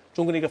新，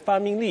中国那个发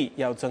明力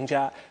要增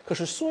加。可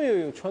是所有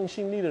有创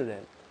新力的人，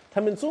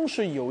他们总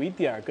是有一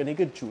点跟那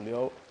个主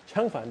流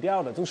唱反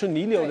调的，总是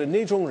逆流的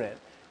那种人。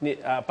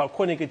包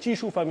括那个技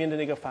术方面的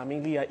那个发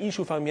明力艺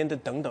术方面的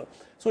等等，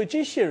所以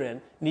这些人，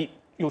你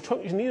有创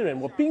新力的人，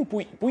我并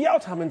不要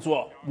他们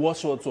做我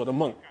所做的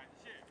梦，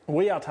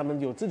我要他们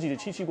有自己的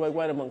奇奇怪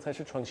怪的梦才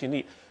是创新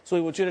力。所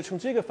以我觉得从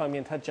这个方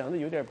面，他讲的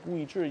有点不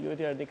一致，有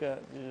点那个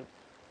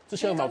自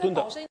相矛盾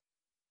的。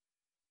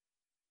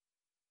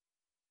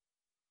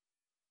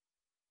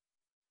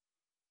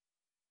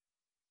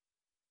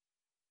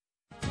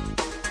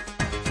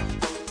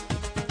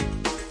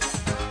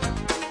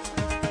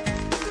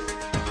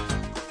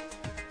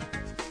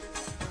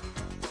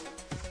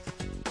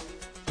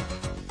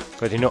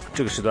各位听众，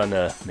这个时段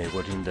呢，美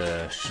国之音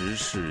的时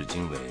事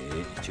经纬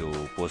就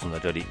播送到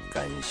这里，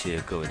感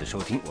谢各位的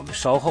收听，我们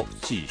稍后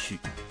继续。